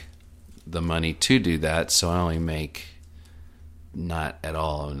take the money to do that, so I only make not at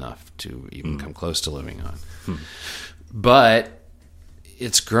all enough to even come close to living on. But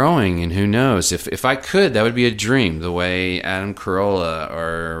it's growing, and who knows? If I could, that would be a dream. The way Adam Carolla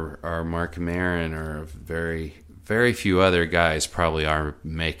or Mark Maron or very, very few other guys probably are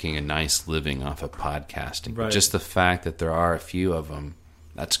making a nice living off of podcasting. Right. But just the fact that there are a few of them,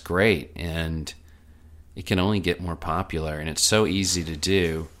 that's great, and it can only get more popular, and it's so easy to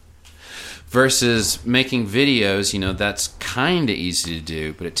do. Versus making videos, that's kind of easy to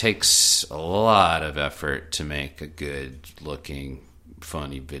do, but it takes a lot of effort to make a good-looking,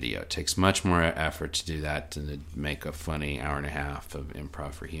 funny video. It takes much more effort to do that than to make a funny hour and a half of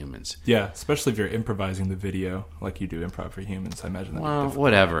Improv for Humans. Yeah, especially if you're improvising the video like you do Improv for Humans. I imagine that. Well,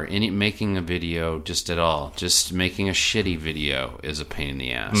 whatever. Making a video just at all, just making a shitty video is a pain in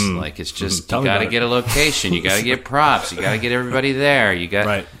the ass. Like it's just Tell you me got to about get it. a location, you got to get props, you got to get everybody there.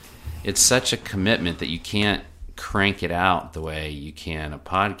 Right. It's such a commitment that you can't crank it out the way you can a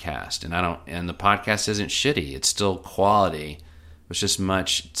podcast. And the podcast isn't shitty. It's still quality. It's just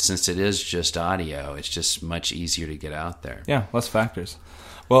since it is just audio, it's just much easier to get out there. Yeah, less factors.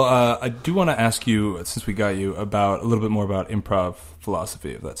 Well, I do want to ask you, since we got you, about a little bit more about improv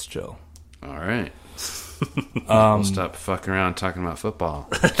philosophy, if that's chill. All right. We'll stop fucking around talking about football.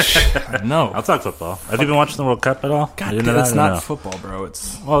 No. I'll talk football. Have you been watching the World Cup at all? God, Are you into it's that or not no? football, bro.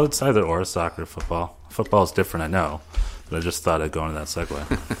 It's Well, it's either or, soccer, football. Football is different, I know, but I just thought I'd go into that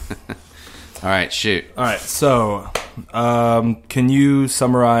segue. All right, shoot. all right. So, can you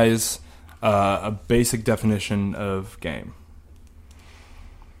summarize a basic definition of game?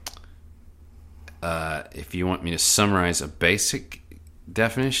 If you want me to summarize a basic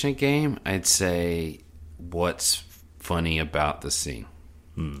definition of game, I'd say what's funny about the scene.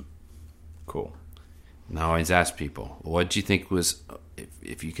 Cool. And I always ask people, what do you think was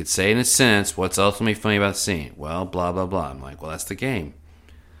if you could say in a sentence, what's ultimately funny about the scene? Well, blah, blah, blah. I'm like, well, that's the game.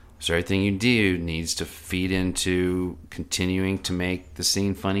 So everything you do needs to feed into continuing to make the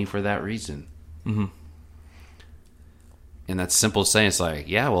scene funny for that reason. Mm-hmm. And that's simple saying. It's like,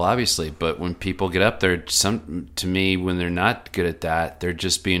 yeah, well, obviously. But when people get up there, to me, when they're not good at that, they're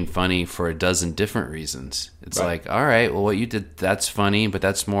just being funny for a dozen different reasons. It's like, all right, well, what you did, that's funny, but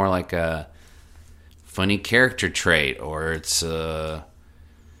that's more like a funny character trait, or it's a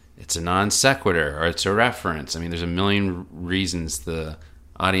non sequitur, or it's a reference. I mean, there's a million reasons the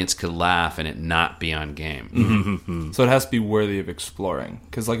audience could laugh and it not be on game. Mm-hmm. So it has to be worthy of exploring.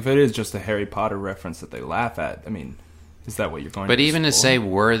 Because like if it is just a Harry Potter reference that they laugh at, I mean, is that what you're going to But even explore? to say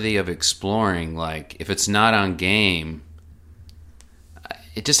worthy of exploring, like if it's not on game,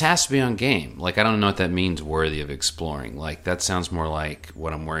 it just has to be on game. Like I don't know what that means, worthy of exploring. Like that sounds more like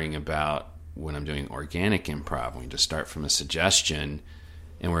what I'm worrying about when I'm doing organic improv. When we just start from a suggestion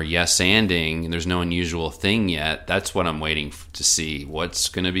and we're yes-anding and there's no unusual thing yet. That's what I'm waiting to see. What's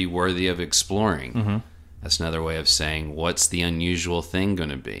going to be worthy of exploring? Mm-hmm. That's another way of saying, what's the unusual thing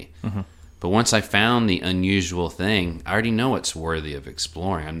going to be? Mm-hmm. But once I found the unusual thing, I already know what's worthy of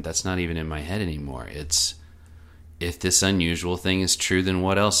exploring. That's not even in my head anymore. It's, if this unusual thing is true, then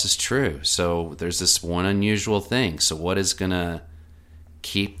what else is true? So there's this one unusual thing. So what is going to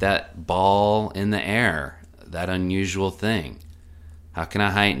keep that ball in the air, that unusual thing? How can I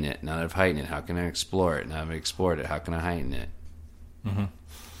heighten it? Now that I've heightened it, how can I explore it? Now that I've explored it, how can I heighten it? Mm-hmm.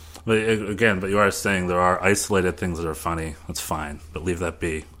 But you are saying there are isolated things that are funny. That's fine, but leave that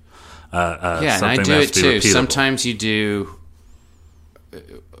be. Yeah, and I do it too. Repeatable. Sometimes you do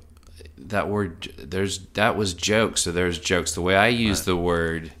that word. That was jokes, so there's jokes. The way I use the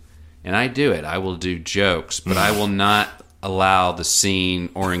word, and I do it. I will do jokes, but I will not allow the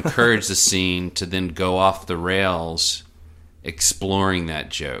scene or encourage the scene to then go off the rails exploring that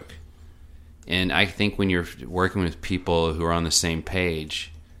joke. And I think when you're working with people who are on the same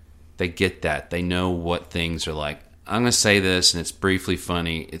page, they get that. They know what things are like. I'm going to say this, and it's briefly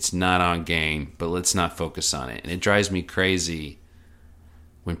funny. It's not on game, but let's not focus on it. And it drives me crazy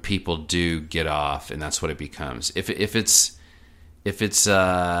when people do get off, and that's what it becomes. If it's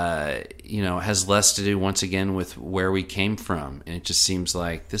has less to do once again with where we came from, and it just seems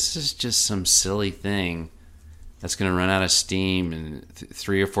like this is just some silly thing that's going to run out of steam in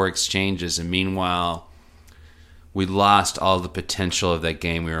 3 or 4 exchanges, and meanwhile we lost all the potential of that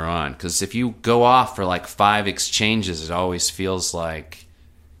game we were on. Because if you go off for like 5 exchanges, it always feels like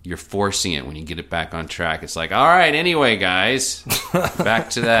you're forcing it when you get it back on track. It's like, all right, anyway, guys, back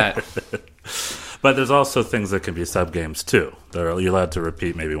to that. But there's also things that can be sub-games, too. You're allowed to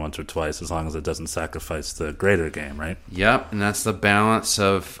repeat maybe once or twice as long as it doesn't sacrifice the greater game, right? Yep, and that's the balance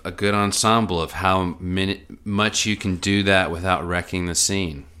of a good ensemble, of how much you can do that without wrecking the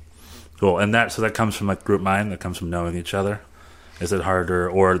scene. Cool. And so that comes from like group mind? That comes from knowing each other? Is it harder,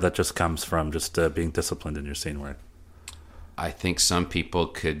 or that just comes from just being disciplined in your scene work? I think some people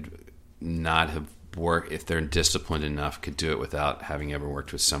could not have worked, if they're disciplined enough, could do it without having ever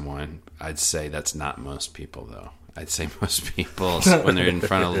worked with someone. I'd say that's not most people, though. I'd say most people, when they're in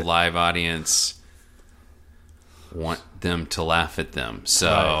front of a live audience, want them to laugh at them. So,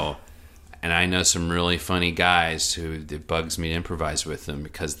 right. And I know some really funny guys who it bugs me to improvise with them,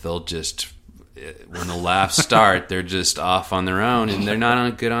 because they'll just, when the laughs start, they're just off on their own, and they're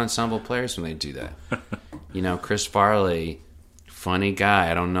not good ensemble players when they do that. You know, Chris Farley, funny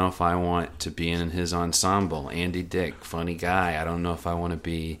guy. I don't know if I want to be in his ensemble. Andy Dick, funny guy. I don't know if I want to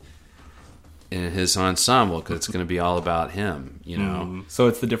be in his ensemble, because it's going to be all about him, you know. So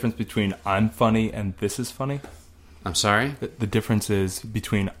it's the difference between I'm funny and this is funny? I'm sorry? The difference is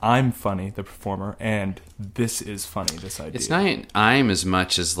between I'm funny, the performer, and this is funny, this idea. It's not I'm as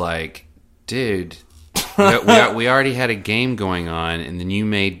much as like, dude, we already had a game going on, and then you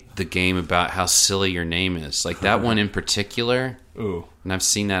made the game about how silly your name is. Like that one in particular. Ooh. And I've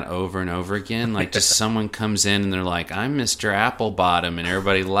seen that over and over again. Like just someone comes in and they're like, I'm Mr. Applebottom, and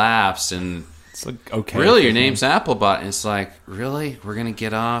everybody laughs, and it's like, okay. Really, your name's Applebottom? And it's like, really? We're going to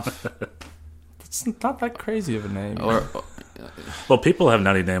get off? It's not that crazy of a name. Well, people have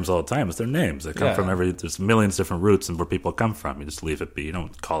nutty names all the time. It's their names. They come from there's millions of different roots and where people come from. You just leave it be. You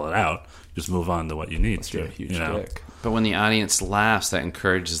don't call it out. You just move on to what you need. Unless you're a huge dick. But when the audience laughs, that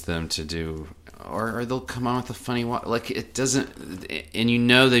encourages them to do, or they'll come on with a funny, like it doesn't, and you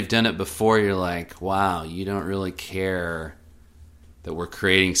know they've done it before. You're like, wow, you don't really care that we're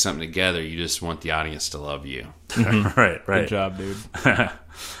creating something together. You just want the audience to love you. Right. Good job, dude.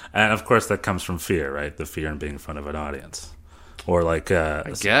 And of course that comes from fear, right? The fear in being in front of an audience. or like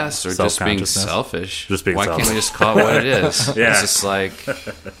I guess, or just being selfish. Just being Why selfish. can't we just call it what it is? Yeah. It's just like,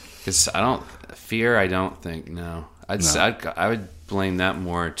 because I don't think, no. I would blame that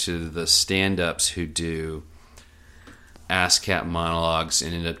more to the stand-ups who do ASCAP monologues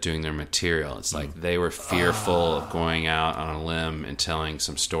and end up doing their material. It's like they were fearful of going out on a limb and telling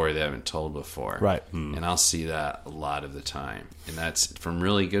some story they haven't told before. Right. And I'll see that a lot of the time. And that's from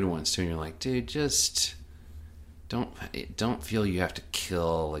really good ones too. And you're like, dude, just don't feel you have to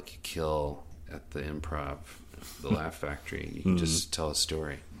kill like you kill at the Improv, the Laugh Factory. You can just tell a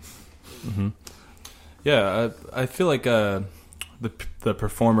story. Mm-hmm. Yeah, I feel like the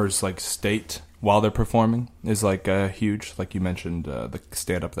performer's like state while they're performing is like huge. Like you mentioned, the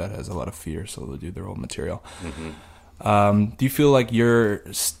stand-up that has a lot of fear, so they'll do their own material. Mm-hmm. Do you feel like your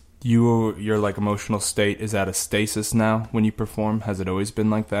like emotional state is at a stasis now when you perform? Has it always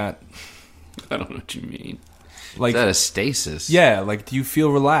been like that? I don't know what you mean. Like, is that a stasis? Yeah, like do you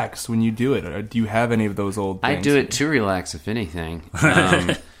feel relaxed when you do it, or do you have any of those old things? I do it to relax, if anything.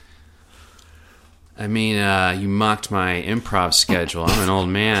 I mean, you mocked my improv schedule. I'm an old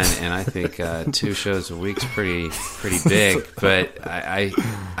man, and I think 2 shows a week's pretty big. But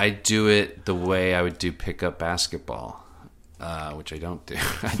I do it the way I would do pickup basketball, which I don't do.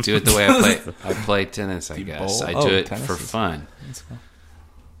 I do it the way I play tennis. I guess I do it for fun.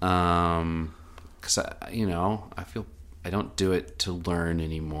 Because I feel I don't do it to learn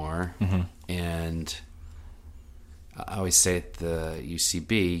anymore, and I always say at the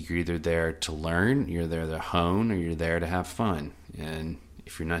UCB, you're either there to learn, you're there to hone, or you're there to have fun. And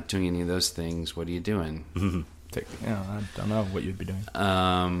if you're not doing any of those things, what are you doing? I don't know what you'd be doing.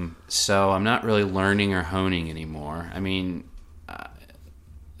 So I'm not really learning or honing anymore. I mean,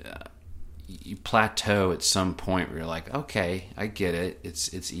 you plateau at some point where you're like, okay, I get it.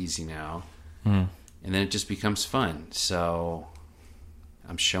 It's easy now. And then it just becomes fun. So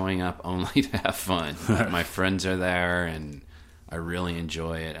I'm showing up only to have fun. My friends are there, and I really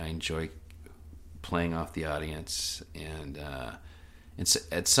enjoy it. I enjoy playing off the audience, and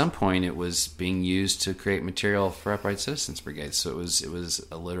at some point, it was being used to create material for Upright Citizens Brigade. So it was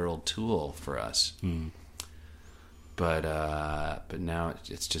a literal tool for us. But now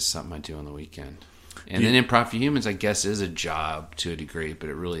it's just something I do on the weekend. And then Improv for Humans, I guess, is a job to a degree, but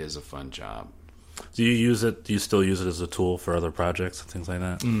it really is a fun job. Do you use it? Do you still use it as a tool for other projects and things like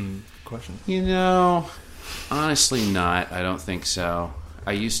that? Question. Honestly, not. I don't think so.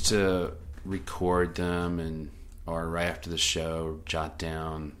 I used to record them or right after the show, jot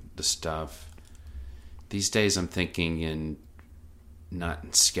down the stuff. These days, I'm thinking not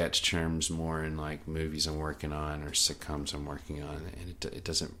in sketch terms, more in like movies I'm working on or sitcoms I'm working on, and it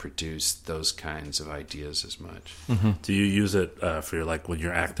doesn't produce those kinds of ideas as much. Do you use it for your, like when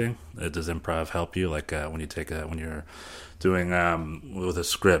you're acting? Does improv help you? Like when you're doing with a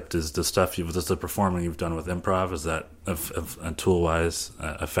script, is the performing you've done with improv, is that tool wise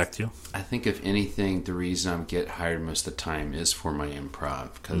affect you? I think if anything, the reason I get hired most of the time is for my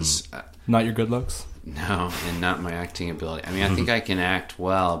improv, because not your good looks. No, and not my acting ability. I mean, I think I can act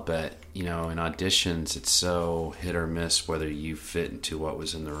well, but, in auditions, it's so hit or miss whether you fit into what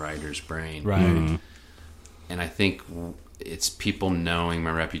was in the writer's brain. Right. And I think it's people knowing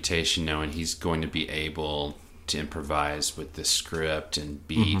my reputation, knowing he's going to be able to improvise with the script and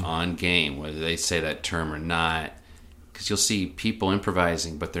be on game, whether they say that term or not. Because you'll see people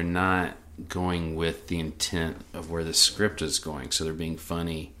improvising, but they're not going with the intent of where the script is going, so they're being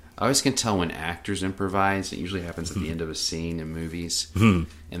funny. I always can tell when actors improvise. It usually happens at the end of a scene in movies, and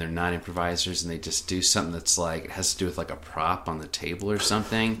they're not improvisers, and they just do something that's like, it has to do with like a prop on the table or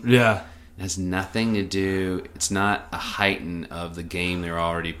something. Yeah. It has nothing to do, it's not a heighten of the game they're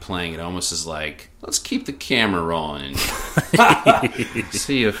already playing. It almost is like, let's keep the camera rolling and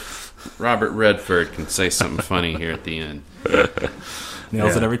see if Robert Redford can say something funny here at the end.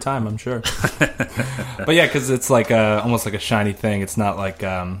 Nails it every time, I'm sure. But yeah, because it's like almost like a shiny thing. It's not like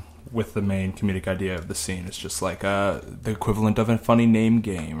with the main comedic idea of the scene. It's just like the equivalent of a funny name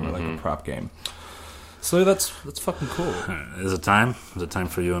game or like a prop game. So that's fucking cool. Is it time? Is it time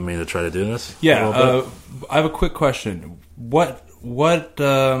for you and me to try to do this? Yeah. I have a quick question. What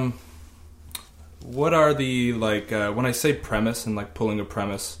are the when I say premise and like pulling a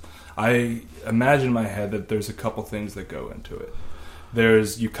premise, I imagine in my head that there's a couple things that go into it.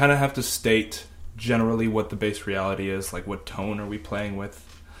 You kind of have to state generally what the base reality is, like what tone are we playing with,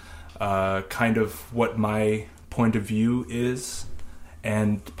 kind of what my point of view is,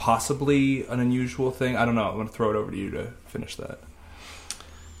 and possibly an unusual thing. I don't know. I'm going to throw it over to you to finish that.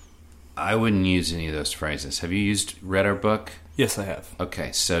 I wouldn't use any of those phrases. Have you read our book? Yes, I have.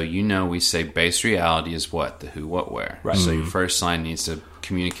 Okay, so we say base reality is what? The who, what, where. Right. So your first line needs to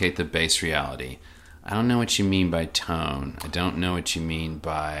communicate the base reality. I don't know what you mean by tone. I don't know what you mean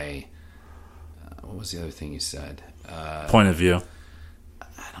by... what was the other thing you said? Point of view.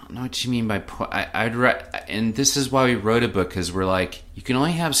 I don't know what you mean by... and this is why we wrote a book, because we're like, you can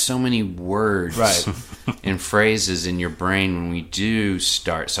only have so many words and phrases in your brain when we do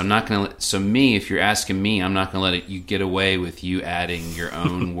start. So I'm not going to... So me, if you're asking me, I'm not going to let you get away with you adding your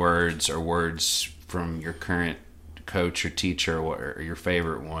own words or words from your current coach or teacher or your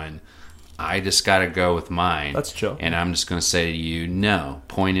favorite one. I just got to go with mine. That's chill. And I'm just going to say to you, no,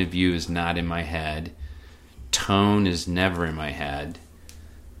 point of view is not in my head. Tone is never in my head.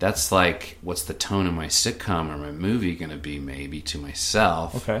 That's like, what's the tone of my sitcom or my movie going to be, maybe, to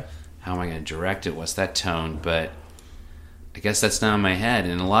myself? Okay. How am I going to direct it? What's that tone? But I guess that's not in my head.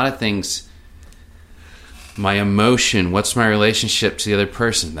 And a lot of things, my emotion, what's my relationship to the other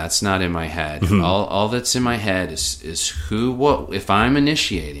person? That's not in my head. Mm-hmm. All that's in my head is who, what, if I'm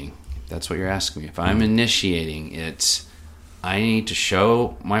initiating... That's what you're asking me. If I'm initiating, it's I need to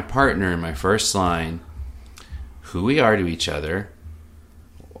show my partner in my first line who we are to each other,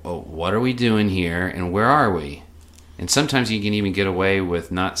 what are we doing here, and where are we? And sometimes you can even get away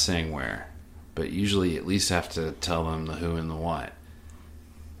with not saying where, but usually at least have to tell them the who and the what.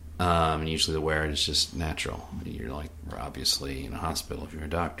 And usually the where is just natural. You're like, obviously in a hospital if you're a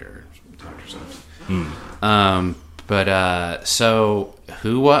doctor. So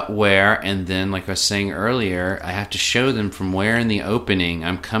who, what, where, and then, like I was saying earlier, I have to show them from where in the opening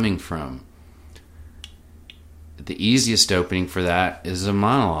I'm coming from. The easiest opening for that is a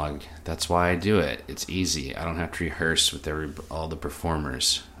monologue. That's why I do it. It's easy. I don't have to rehearse with all the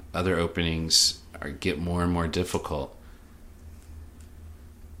performers. Other openings get more and more difficult.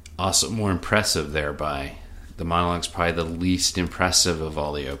 Also more impressive thereby. The monologue's probably the least impressive of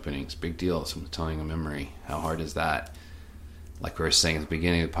all the openings. Big deal. Someone's telling a memory. How hard is that? Like we were saying at the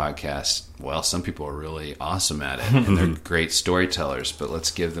beginning of the podcast, well, some people are really awesome at it, and they're great storytellers, but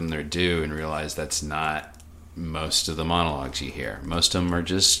let's give them their due and realize that's not most of the monologues you hear. Most of them are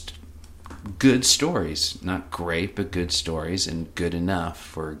just good stories. Not great, but good stories, and good enough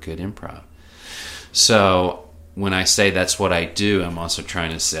for good improv. So when I say that's what I do, I'm also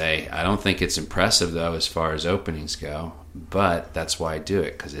trying to say I don't think it's impressive, though, as far as openings go, but that's why I do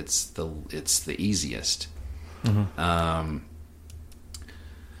it, because it's the easiest. Mm-hmm.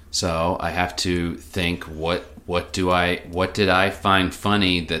 So I have to think, what did I find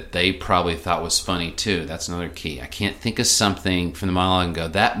funny that they probably thought was funny too? That's another key. I can't think of something from the monologue and go,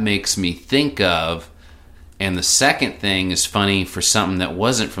 that makes me think of, and the second thing is funny for something that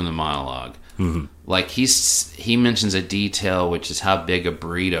wasn't from the monologue. Mm-hmm. Like he mentions a detail, which is how big a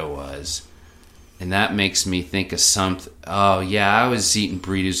burrito was. And that makes me think of something. Oh, yeah, I was eating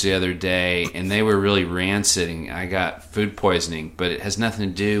burritos the other day, and they were really rancid, and I got food poisoning. But it has nothing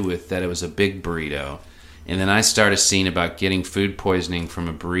to do with that it was a big burrito. And then I start a scene about getting food poisoning from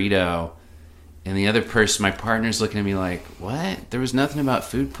a burrito, and the other person, my partner's looking at me like, what? There was nothing about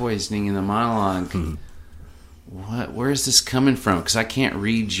food poisoning in the monologue. Mm-hmm. What? Where is this coming from? Because I can't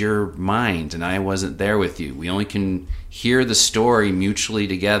read your mind, and I wasn't there with you. We only can hear the story mutually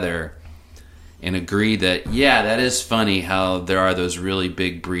together and agree that, yeah, that is funny how there are those really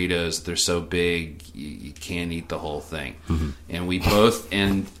big burritos. They're so big, you can't eat the whole thing. Mm-hmm. And we both,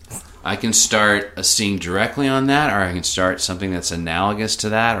 and I can start a scene directly on that, or I can start something that's analogous to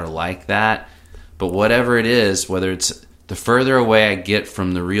that or like that. But whatever it is, whether it's the further away I get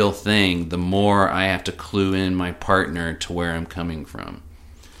from the real thing, the more I have to clue in my partner to where I'm coming from.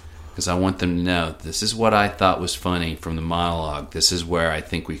 Because I want them to know, this is what I thought was funny from the monologue. This is where I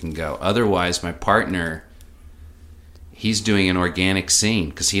think we can go. Otherwise, my partner, he's doing an organic scene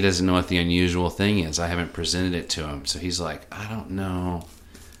because he doesn't know what the unusual thing is. I haven't presented it to him. So he's like, I don't know.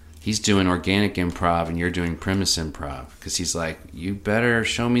 He's doing organic improv and you're doing premise improv. Because he's like, you better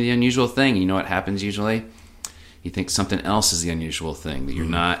show me the unusual thing. You know what happens usually? He thinks something else is the unusual thing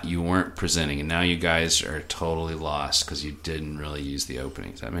that you weren't presenting, and now you guys are totally lost because you didn't really use the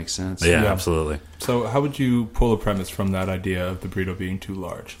opening. Does that make sense? Yeah, absolutely. So how would you pull a premise from that idea of the burrito being too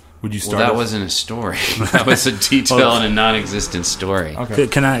large? Would you start? Well, that wasn't a story. That was a detail in a non-existent story. Okay.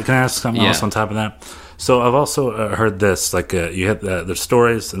 Can I ask something else on top of that? So I've also heard this, like you hit the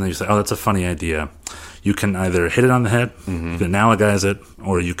stories, and then you say, oh, that's a funny idea. you can either hit it on the head, you can analogize it,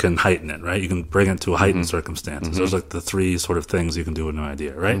 or you can heighten it, right? You can bring it to a heightened circumstances. Those are like the three sort of things you can do with an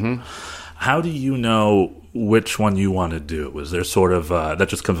idea, right? How do you know which one you want to do? Is there sort of that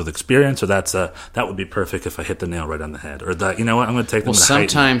just comes with experience, or that would be perfect if I hit the nail right on the head, or that, you know what, I'm going to take them. Well,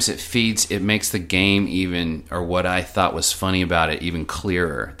 sometimes it makes the game even, or what I thought was funny about it, even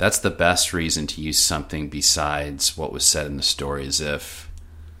clearer. That's the best reason to use something besides what was said in the story. Is if,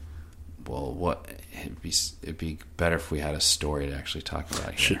 well, it'd be better if we had a story to actually talk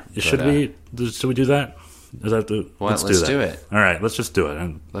about here. Should we do that? Let's do it. All right, let's just do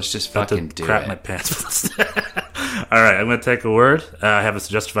it. Let's just fucking do it. Crap my pants. All right, I'm going to take a word. I have a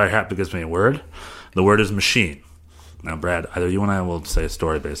Suggestifier hat that gives me a word. The word is machine. Now, Brad, either you and I will say a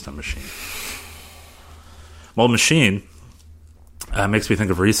story based on machine. Well, machine makes me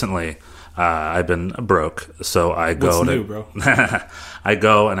think of recently. I've been broke, so I go. What's new, bro? I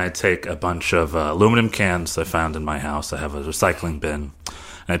go and I take a bunch of aluminum cans I found in my house. I have a recycling bin.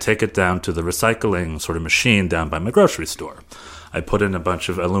 And I take it down to the recycling sort of machine down by my grocery store. I put in a bunch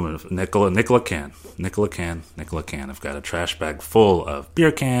of aluminum, nickel a can. I've got a trash bag full of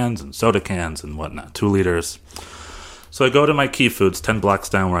beer cans and soda cans and whatnot, 2 liters. So I go to my Key Foods 10 blocks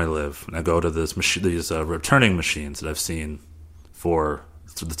down where I live, and I go to these returning machines that I've seen for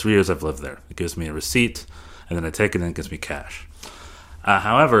the 3 years I've lived there. It gives me a receipt, and then I take it and it gives me cash.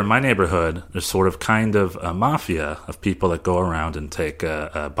 However, in my neighborhood, there's sort of kind of a mafia of people that go around and take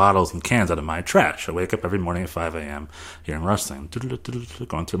bottles and cans out of my trash. I wake up every morning at 5 a.m. hearing rustling,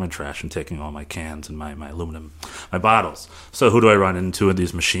 going through my trash and taking all my cans and my aluminum, my bottles. So who do I run into in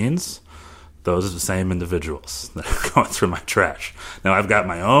these machines? Those are the same individuals that are going through my trash. Now, I've got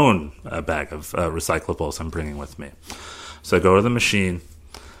my own bag of recyclables I'm bringing with me. So I go to the machine,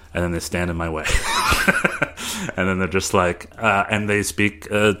 and then they stand in my way. And then they're just like, and they speak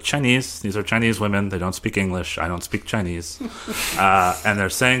Chinese. These are Chinese women. They don't speak English. I don't speak Chinese. And they're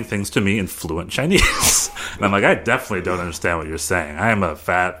saying things to me in fluent Chinese. And I'm like, I definitely don't understand what you're saying. I am a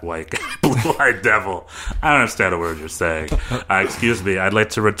fat, white, blue-eyed devil. I don't understand a word you're saying. Excuse me, I'd like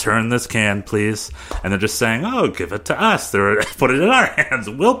to return this can, please. And they're just saying, oh, give it to us. They're put it in our hands.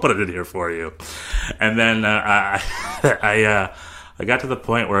 We'll put it in here for you. And then I got to the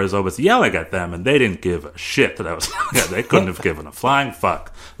point where I was always yelling at them, and they didn't give a shit that I was yelling at them. They couldn't have given a flying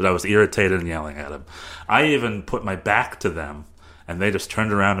fuck that I was irritated and yelling at them. I even put my back to them, and they just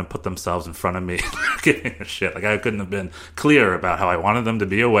turned around and put themselves in front of me, giving a shit. Like I couldn't have been clear about how I wanted them to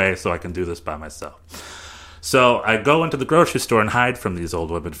be away so I can do this by myself. So I go into the grocery store and hide from these old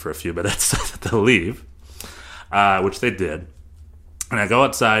women for a few minutes so that they'll leave, which they did. And I go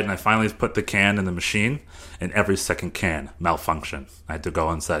outside, and I finally put the can in the machine, and every second can malfunction. I had to go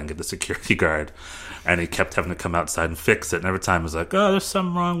inside and get the security guard, and he kept having to come outside and fix it. And every time I was like, oh, there's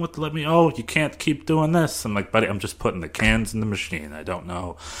something wrong with you can't keep doing this. I'm like, buddy, I'm just putting the cans in the machine. I don't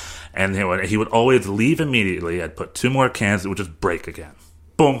know. And he would always leave immediately. I'd put 2 more cans. It would just break again.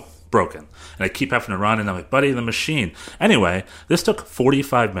 Boom, broken. And I keep having to run, and I'm like, buddy, the machine. Anyway, this took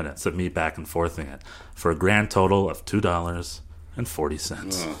 45 minutes of me back and forthing it for a grand total of $2.40.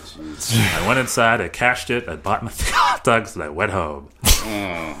 I went inside, I cashed it, I bought my hot dogs, and I went home.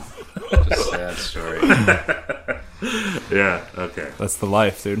 What a sad story. Yeah, okay. That's the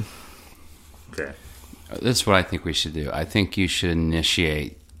life, dude. Okay. This is what I think we should do. I think you should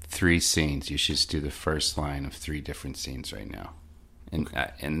initiate 3 scenes. You should just do the first line of 3 different scenes right now. And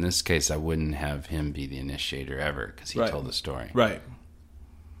in this case, I wouldn't have him be the initiator ever because he told the story. Right.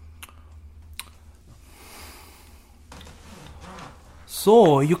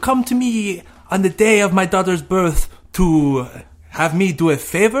 So, you come to me on the day of my daughter's birth to have me do a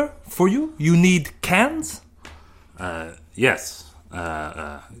favor for you? You need cans? Yes.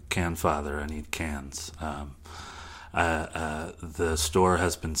 Can father, I need cans. The store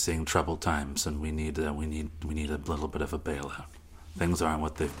has been seeing troubled times, and we need a little bit of a bailout. Things aren't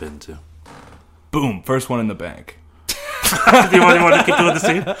what they've been to. Boom. First one in the bank. Do you want to keep doing the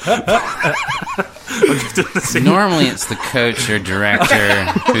scene? Normally it's the coach or director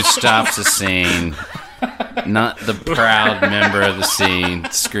who stops the scene, not the proud member of the scene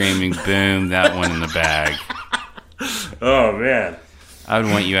screaming, boom, that one in the bag. Oh, man. I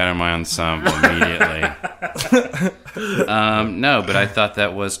would want you out of my ensemble immediately. No, but I thought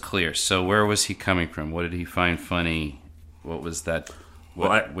that was clear. So where was he coming from? What did he find funny? What was that?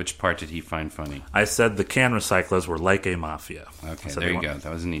 Which part did he find funny? I said the can recyclers were like a mafia. Okay, there you go.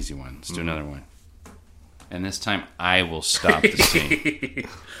 That was an easy one. Let's do another one. And this time, I will stop the scene.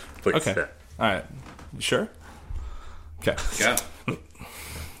 Please. Okay. All right. You sure? Okay. Go.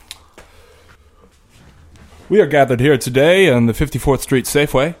 We are gathered here today on the 54th Street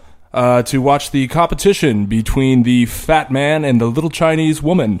Safeway. to watch the competition between the fat man and the little Chinese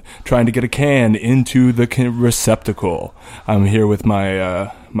woman trying to get a can into the receptacle. I'm here with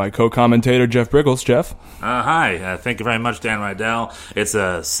my co-commentator, Jeff Briggles. Jeff? Hi. Thank you very much, Dan Rydell. It's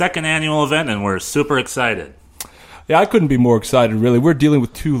a second annual event, and we're super excited. Yeah, I couldn't be more excited, really. We're dealing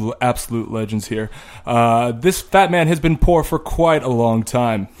with two absolute legends here. This fat man has been poor for quite a long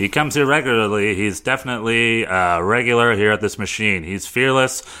time. He comes here regularly. He's definitely regular here at this machine. He's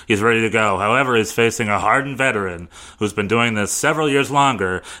fearless. He's ready to go. However, he's facing a hardened veteran who's been doing this several years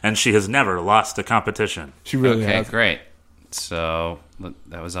longer, and she has never lost a competition. She really has. Okay, great. So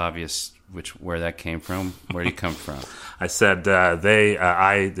that was obvious where that came from. Where did he come from? I said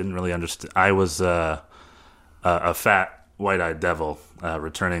I didn't really understand. I was a fat, white-eyed devil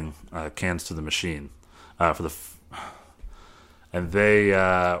returning cans to the machine and they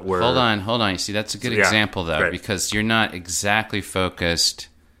were... Hold on. You see, that's a good example, though, great. Because you're not exactly focused...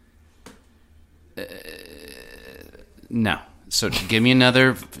 no. So give me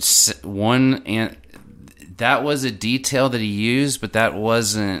another one... and that was a detail that he used, but that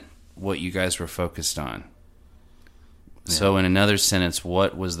wasn't what you guys were focused on. Yeah. So in another sentence,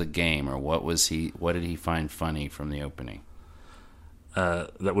 what was the game, or what did he find funny from the opening?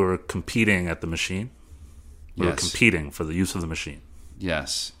 That we were competing at the machine. We were competing for the use of the machine.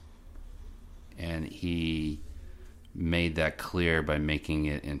 Yes. And he made that clear by making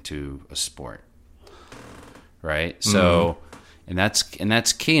it into a sport. Right? So, and that's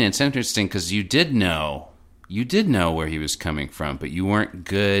key, and it's interesting because you did know where he was coming from, but you weren't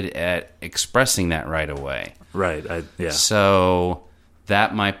good at expressing that right away. Right. So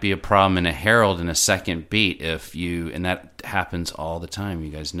that might be a problem in a herald in a second beat and that happens all the time. You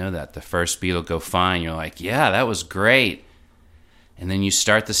guys know that. The first beat will go fine. You're like, yeah, that was great. And then you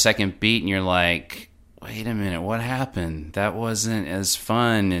start the second beat and you're like, wait a minute, what happened? That wasn't as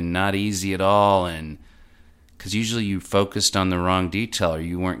fun and not easy at all. And because usually you focused on the wrong detail, or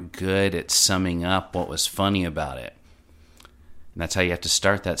you weren't good at summing up what was funny about it. And that's how you have to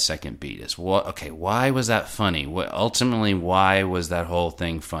start that second beat. Is why was that funny? Ultimately, why was that whole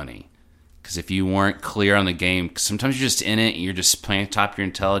thing funny? Because if you weren't clear on the game, sometimes you're just in it, and you're just playing at the top of your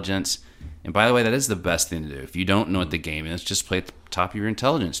intelligence. And by the way, that is the best thing to do. If you don't know what the game is, just play at the top of your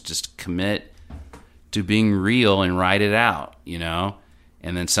intelligence. Just commit to being real and write it out,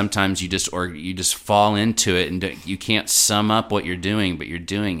 And then sometimes you just fall into it, and you can't sum up what you're doing, but you're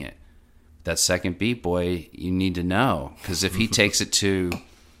doing it. That second beat, boy, you need to know, because if he takes it to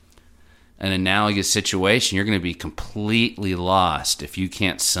an analogous situation, you're going to be completely lost if you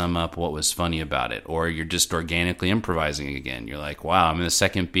can't sum up what was funny about it, or you're just organically improvising again. You're like, wow, I'm in the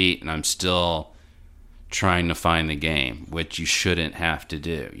second beat and I'm still trying to find the game, which you shouldn't have to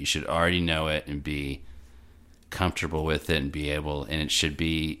do. You should already know it and be comfortable with it and it should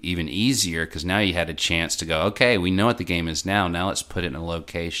be even easier, because now you had a chance to go, okay, we know what the game is now let's put it in a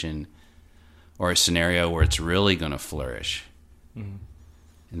location or a scenario where it's really going to flourish. Mm-hmm.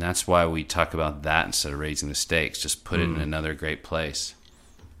 And that's why we talk about that instead of raising the stakes. Just put it in another great place.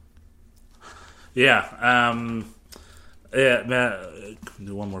 Yeah.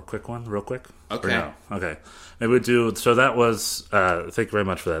 Do one more quick one, real quick? Okay. No? Okay. Maybe we do. So that was, thank you very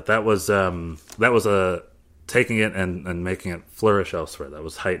much for that. That was taking it and making it flourish elsewhere. That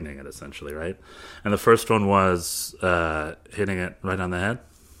was heightening it, essentially, right? And the first one was hitting it right on the head.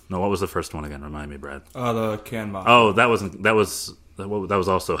 No, what was the first one again? Remind me, Brad. The can mock. Oh, that was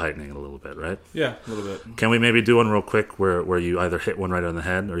also heightening it a little bit, right? Yeah, a little bit. Can we maybe do one real quick where you either hit one right on the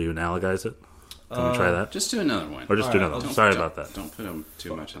head or you analogize it? Can we try that? Just do another one. Or just do another one. Sorry about that. Don't put him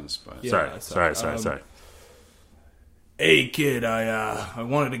too much on the spot. Yeah, sorry. Hey, kid, I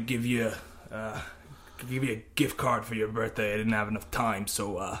wanted to give you a gift card for your birthday. I didn't have enough time,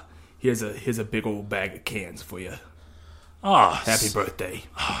 so here's a big old bag of cans for you. Oh, happy birthday!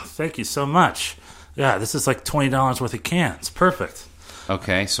 Oh, thank you so much. Yeah, this is like $20 worth of cans. Perfect.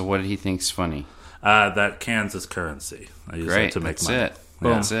 Okay, so what did he think's funny? That cans is currency. I use it to make money.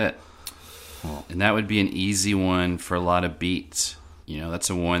 That's it. Well, and that would be an easy one for a lot of beats.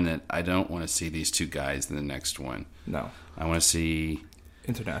 That's a one that I don't want to see these two guys in the next one. No. I want to see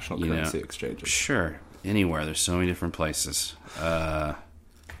international currency exchanges. Sure. Anywhere. There's so many different places.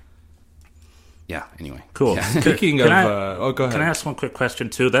 Yeah, anyway. Cool. Yeah. Speaking of... go ahead. Can I ask one quick question,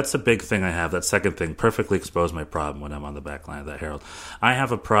 too? That's a big thing I have. That second thing perfectly exposed my problem when I'm on the back line of that Herald. I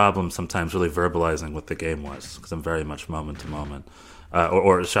have a problem sometimes really verbalizing what the game was, because I'm very much moment to moment.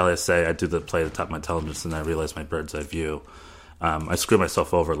 Or shall I say, I do the play at the top of my intelligence, and I realize my bird's eye view. I screw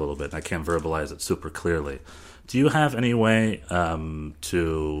myself over a little bit, and I can't verbalize it super clearly. Do you have any way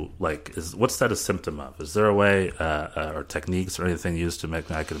to what's that a symptom of? Is there a way or techniques or anything used to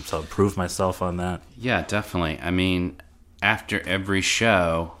make I could improve myself on that? Yeah, definitely. I mean, after every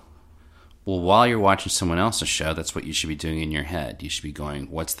show, well, while you're watching someone else's show, that's what you should be doing in your head. You should be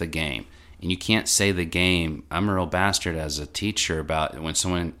going, "What's the game?" And you can't say the game. I'm a real bastard as a teacher about when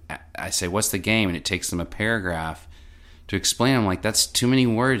I say, "What's the game?" and it takes them a paragraph to explain. I'm like, that's too many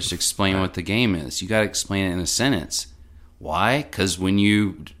words to explain what the game is. You got to explain it in a sentence. Why? Because when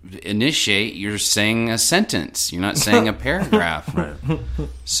you initiate, you're saying a sentence. You're not saying a paragraph. Right.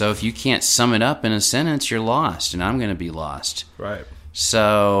 So if you can't sum it up in a sentence, you're lost, and I'm going to be lost. Right.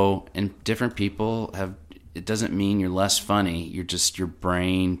 So, and different people have, it doesn't mean you're less funny. You're just, your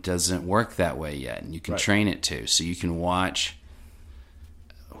brain doesn't work that way yet, and you can train it to. So you can watch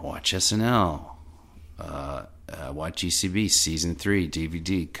SNL, watch ECB Season 3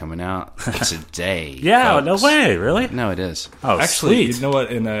 DVD coming out today. Yeah, folks. no way, really? No, it is. Oh, Actually, sweet. you know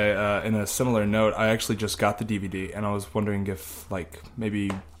what? In a similar note, I actually just got the DVD, and I was wondering if maybe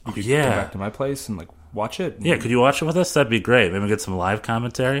you could yeah. come back to my place and watch it. Yeah, could you watch it with us? That'd be great. Maybe get some live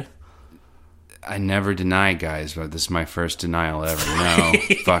commentary. I never deny guys, but this is my first denial ever. No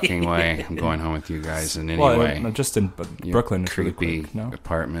fucking way. I'm going home with you guys in any way. I'm just in Brooklyn. It's really creepy quick, no?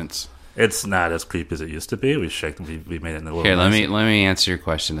 apartments. It's not as creepy as it used to be. We made it in a little. Here, let nicer. me answer your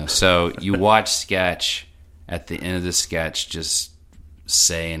question though. So you watch sketch. At the end of the sketch, just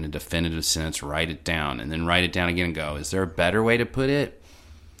say in a definitive sentence, write it down, and then write it down again and go, is there a better way to put it?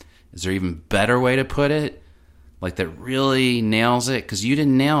 Is there even better way to put it? That really nails it? Because you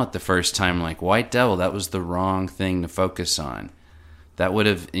didn't nail it the first time. Like White Devil, that was the wrong thing to focus on. That would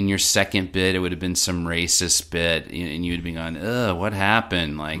have, in your second bit, it would have been some racist bit, and you would have been going, ugh, what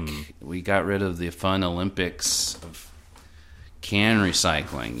happened? We got rid of the fun Olympics of can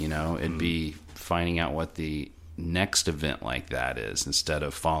recycling, It'd be finding out what the next event like that is instead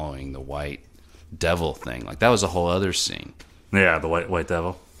of following the White Devil thing. That was a whole other scene. Yeah, the White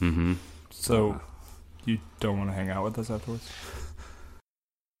Devil. Mm-hmm. So you don't want to hang out with us afterwards?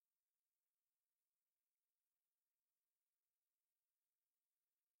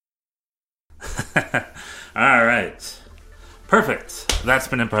 All right. Perfect. That's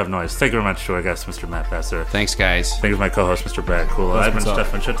been Improv Noise. Thank you very much to our guest, Mr. Matt Besser. Thanks, guys. Thank you to my co-host, Mr. Brad Kula. I've been what's up.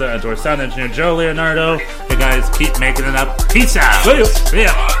 Stefan Chitta, and to our sound engineer, Joe Leonardo. Hey, guys, keep making it up. Peace out. See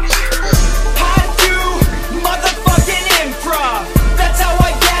ya. I do motherfucking improv. That's how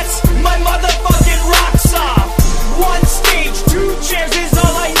I get my motherfucking rocks off. One stage, 2 chairs is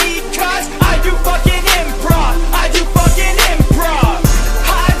all I need, 'cause I do fucking improv. I do fucking improv.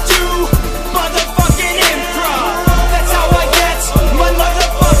 I do motherfucking improv. That's how I get my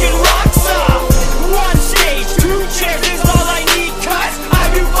motherfucking rocks off. One stage, 2 chairs is all I need, 'cause I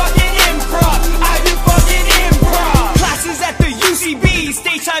do fucking improv. I do fucking improv. Classes at the UCB,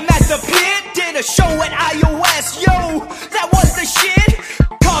 stage time at the pit. Did a show at iOS, yo, that was the shit.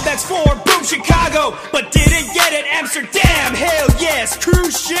 Callbacks for Boom Chicago, but didn't get it. Amsterdam, hell yes.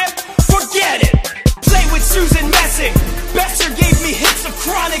 Cruise ship, forget it. Play with Susan Messick. Besser gave me hits of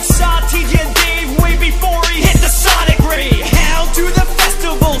Chronic. Saw TJ and Dave way before he hit the Sonic ray. Hell to the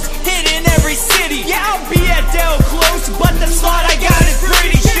festivals, hit in every city. Yeah, I'll be at Del Close, but the slot I got is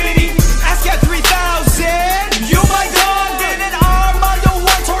pretty shitty. Ask at 3000. You my dog, did an Armando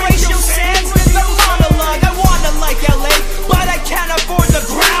once. Horatio Sands with the monologue. I wanna like LA, but I can't afford the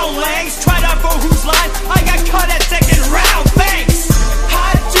growlings. Tried out for Who's Line, I got cut at second round. Thanks.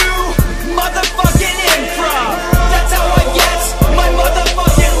 I do motherfucking improv. That's how I get my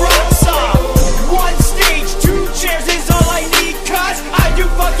motherfucking rocks off. One stage, 2 chairs is all I need, 'cause I do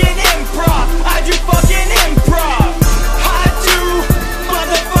fucking improv. I do fucking improv. I do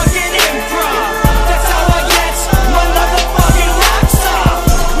motherfucking improv. That's how I get my motherfucking rocks off.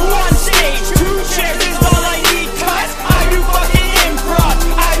 One stage, 2 chairs is all I need, 'cause I do fucking improv.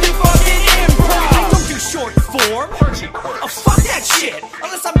 I do fucking improv. I don't do short form. Oh, fuck that shit.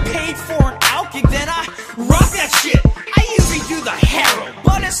 Unless I'm paid for an out gig, then I rock that shit. I usually do the Herald,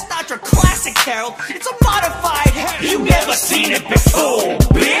 but it's not your classic Herald. It's a modified Herald. You've never seen it before,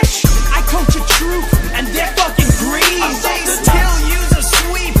 bitch. I coach a troop, and they're fucking green. I'm about to tell you's a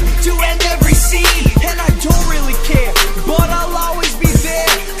sweep to end every scene. And I don't really care, but I'll always be there,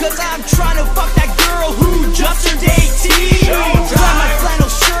 'cause I'm trying to fuck that girl who just turned 18. Grab my flannel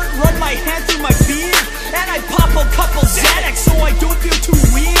shirt, run my hand through my beard, and I pop a couple Xanax so I don't feel too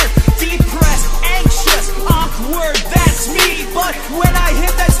weird. Depressed, anxious, awkward, that's me. But when I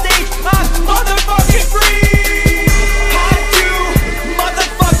hit that stage, I'm motherfucking free. I do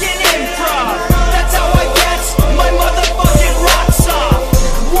motherfucking improv. That's how I get my motherfucking rocks off.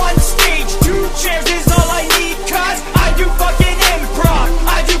 One stage, 2 chairs is all I need,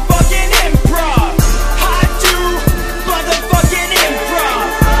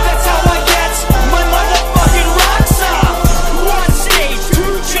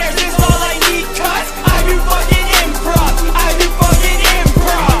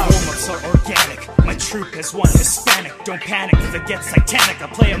 as one Hispanic. Don't panic if it gets satanic. I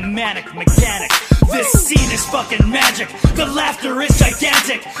play a manic mechanic. This scene is fucking magic. The laughter is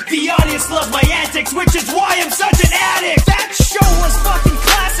gigantic. The audience loves my antics, which is why I'm such an addict. That show was fucking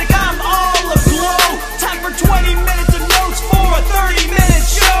classic. I'm all aglow. Time for 20 minutes of notes for a 30-minute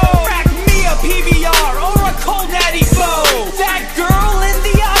show. Crack me a PBR or a cold natty bow. That girl in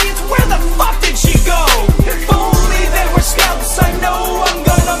the audience, where the fuck did she go? If only there were scouts, I know I'm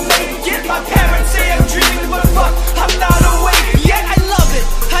gonna make it. My parents say I'm dreaming, but fuck, I'm not awake yet. I love it,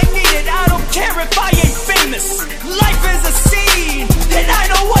 I need it, I don't care if I ain't famous. Life is a scene, and I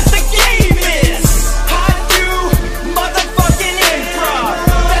know what the game is. I do motherfucking improv.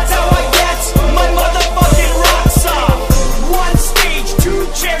 That's how I get my motherfucking rocks off. One stage, two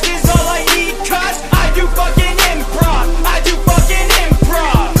chairs is all I need, cause I do fucking improv. I do fucking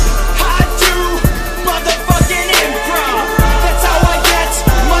improv. I do motherfucking improv. That's how I get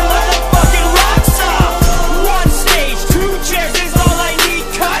my motherfucking rocks off. One stage, two chairs is all I need,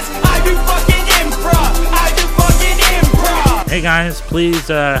 cause I do fucking improv. I do fucking improv. Hey guys, please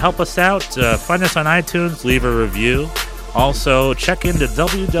help us out. Find us on iTunes, leave a review. Also, check into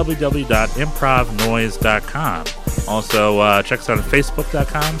www.improvnoise.com. Also, check us out on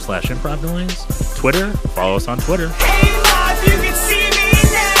Facebook.com/improvnoise. Twitter, follow us on Twitter. Hey, live, you can see